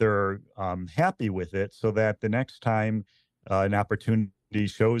sure that they're happy with it, so that the next time an opportunity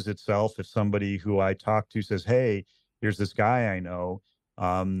shows itself, if somebody who I talk to says, hey, here's this guy I know,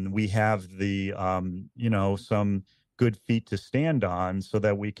 we have the some good feet to stand on so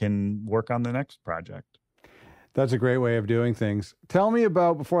that we can work on the next project. That's a great way of doing things. Tell me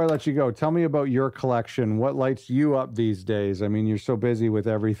about, before I let you go, tell me about your collection. What lights you up these days? I mean, you're so busy with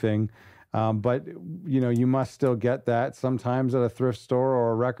everything, but you must still get that sometimes at a thrift store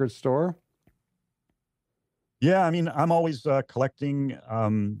or a record store. Yeah, I mean, I'm always collecting.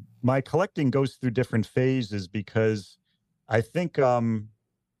 My collecting goes through different phases, because I think,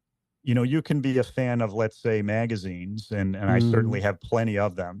 you can be a fan of, let's say, magazines, and I certainly have plenty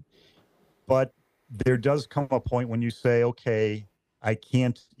of them. But there does come a point when you say, okay, I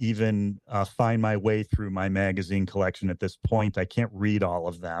can't even find my way through my magazine collection at this point. I can't read all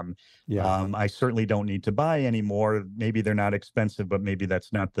of them. Yeah. I certainly don't need to buy anymore. Maybe they're not expensive, but maybe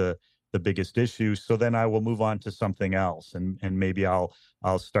that's not the biggest issue. So then I will move on to something else, and maybe I'll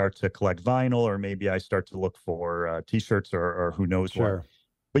start to collect vinyl, or maybe I start to look for T-shirts or who knows what.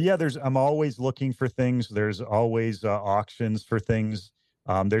 But yeah, I'm always looking for things. There's always auctions for things.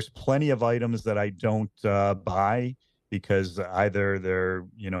 There's plenty of items that I don't buy, because either they're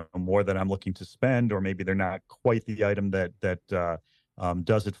more than I'm looking to spend, or maybe they're not quite the item that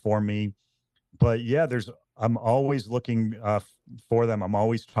does it for me. but yeah, I'm always looking for them. I'm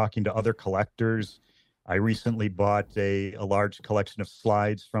always talking to other collectors. I recently bought a large collection of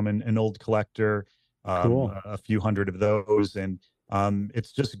slides from an old collector, Cool. a few hundred of those. And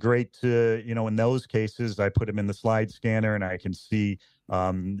it's just great to, in those cases, I put them in the slide scanner and I can see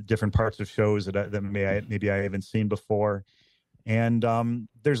different parts of shows that maybe I haven't seen before. And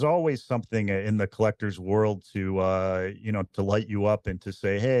there's always something in the collector's world to light you up and to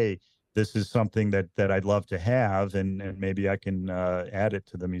say, hey, this is something that I'd love to have, and maybe I can add it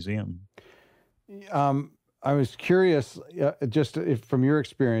to the museum. I was curious, just if from your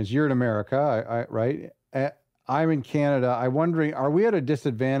experience, you're in America, right? I'm in Canada. I'm wondering, are we at a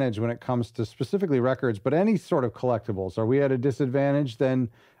disadvantage when it comes to specifically records, but any sort of collectibles? Are we at a disadvantage than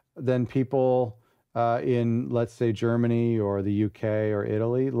people in, let's say, Germany or the UK or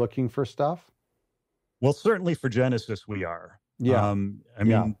Italy looking for stuff? Well, certainly for Genesis, we are. Yeah. I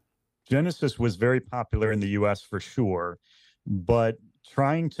mean, Genesis was very popular in the US for sure, but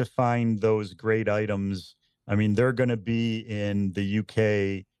trying to find those great items, I mean, they're going to be in the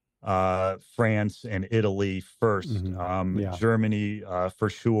UK, France, and Italy first, Germany for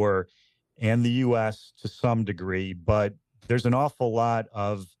sure, and the US to some degree. But there's an awful lot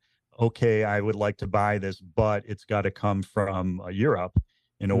of, okay, I would like to buy this, but it's got to come from Europe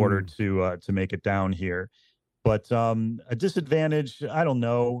in order to make it down here. But a disadvantage, I don't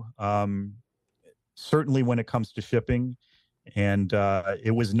know. Certainly when it comes to shipping. And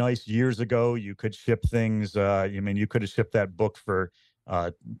it was nice years ago. You could ship things. You could have shipped that book for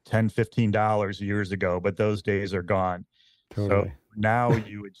 $10, $15 years ago, but those days are gone. Totally. So now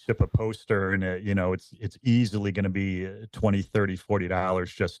you would ship a poster and it's easily going to be $20, $30,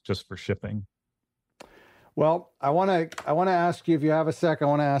 $40 just for shipping. Well, I want to ask you, if you have a sec, I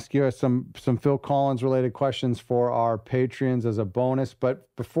want to ask you some Phil Collins related questions for our Patreons as a bonus.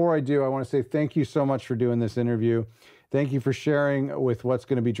 But before I do, I want to say thank you so much for doing this interview. Thank you for sharing with what's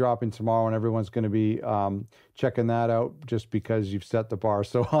going to be dropping tomorrow, and everyone's going to be checking that out just because you've set the bar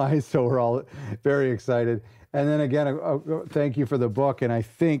so high. So we're all very excited. And then again, thank you for the book. And I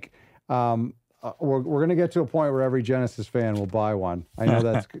think we're going to get to a point where every Genesis fan will buy one. I know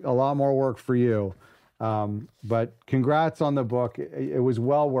that's a lot more work for you. But congrats on the book. It was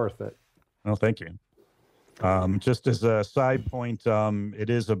well worth it. Well, thank you. Just as a side point, it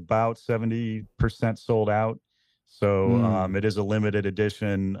is about 70% sold out. So it is a limited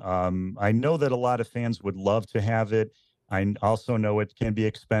edition. I know that a lot of fans would love to have it. I also know it can be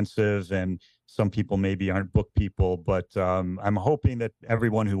expensive, and some people maybe aren't book people, but I'm hoping that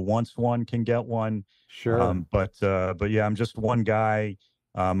everyone who wants one can get one. Sure. But yeah, I'm just one guy.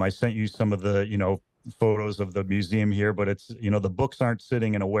 I sent you some of the, photos of the museum here, but it's, the books aren't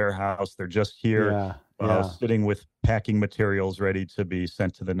sitting in a warehouse. They're just here, sitting with packing materials ready to be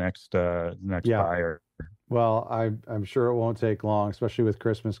sent to the next buyer. Well, I'm sure it won't take long, especially with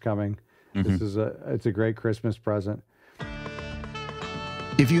Christmas coming. Mm-hmm. It's a great Christmas present.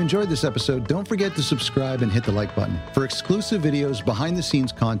 If you enjoyed this episode, don't forget to subscribe and hit the like button for exclusive videos,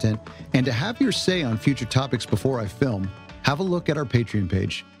 behind-the-scenes content, and to have your say on future topics before I film. Have a look at our Patreon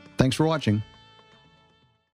page. Thanks for watching.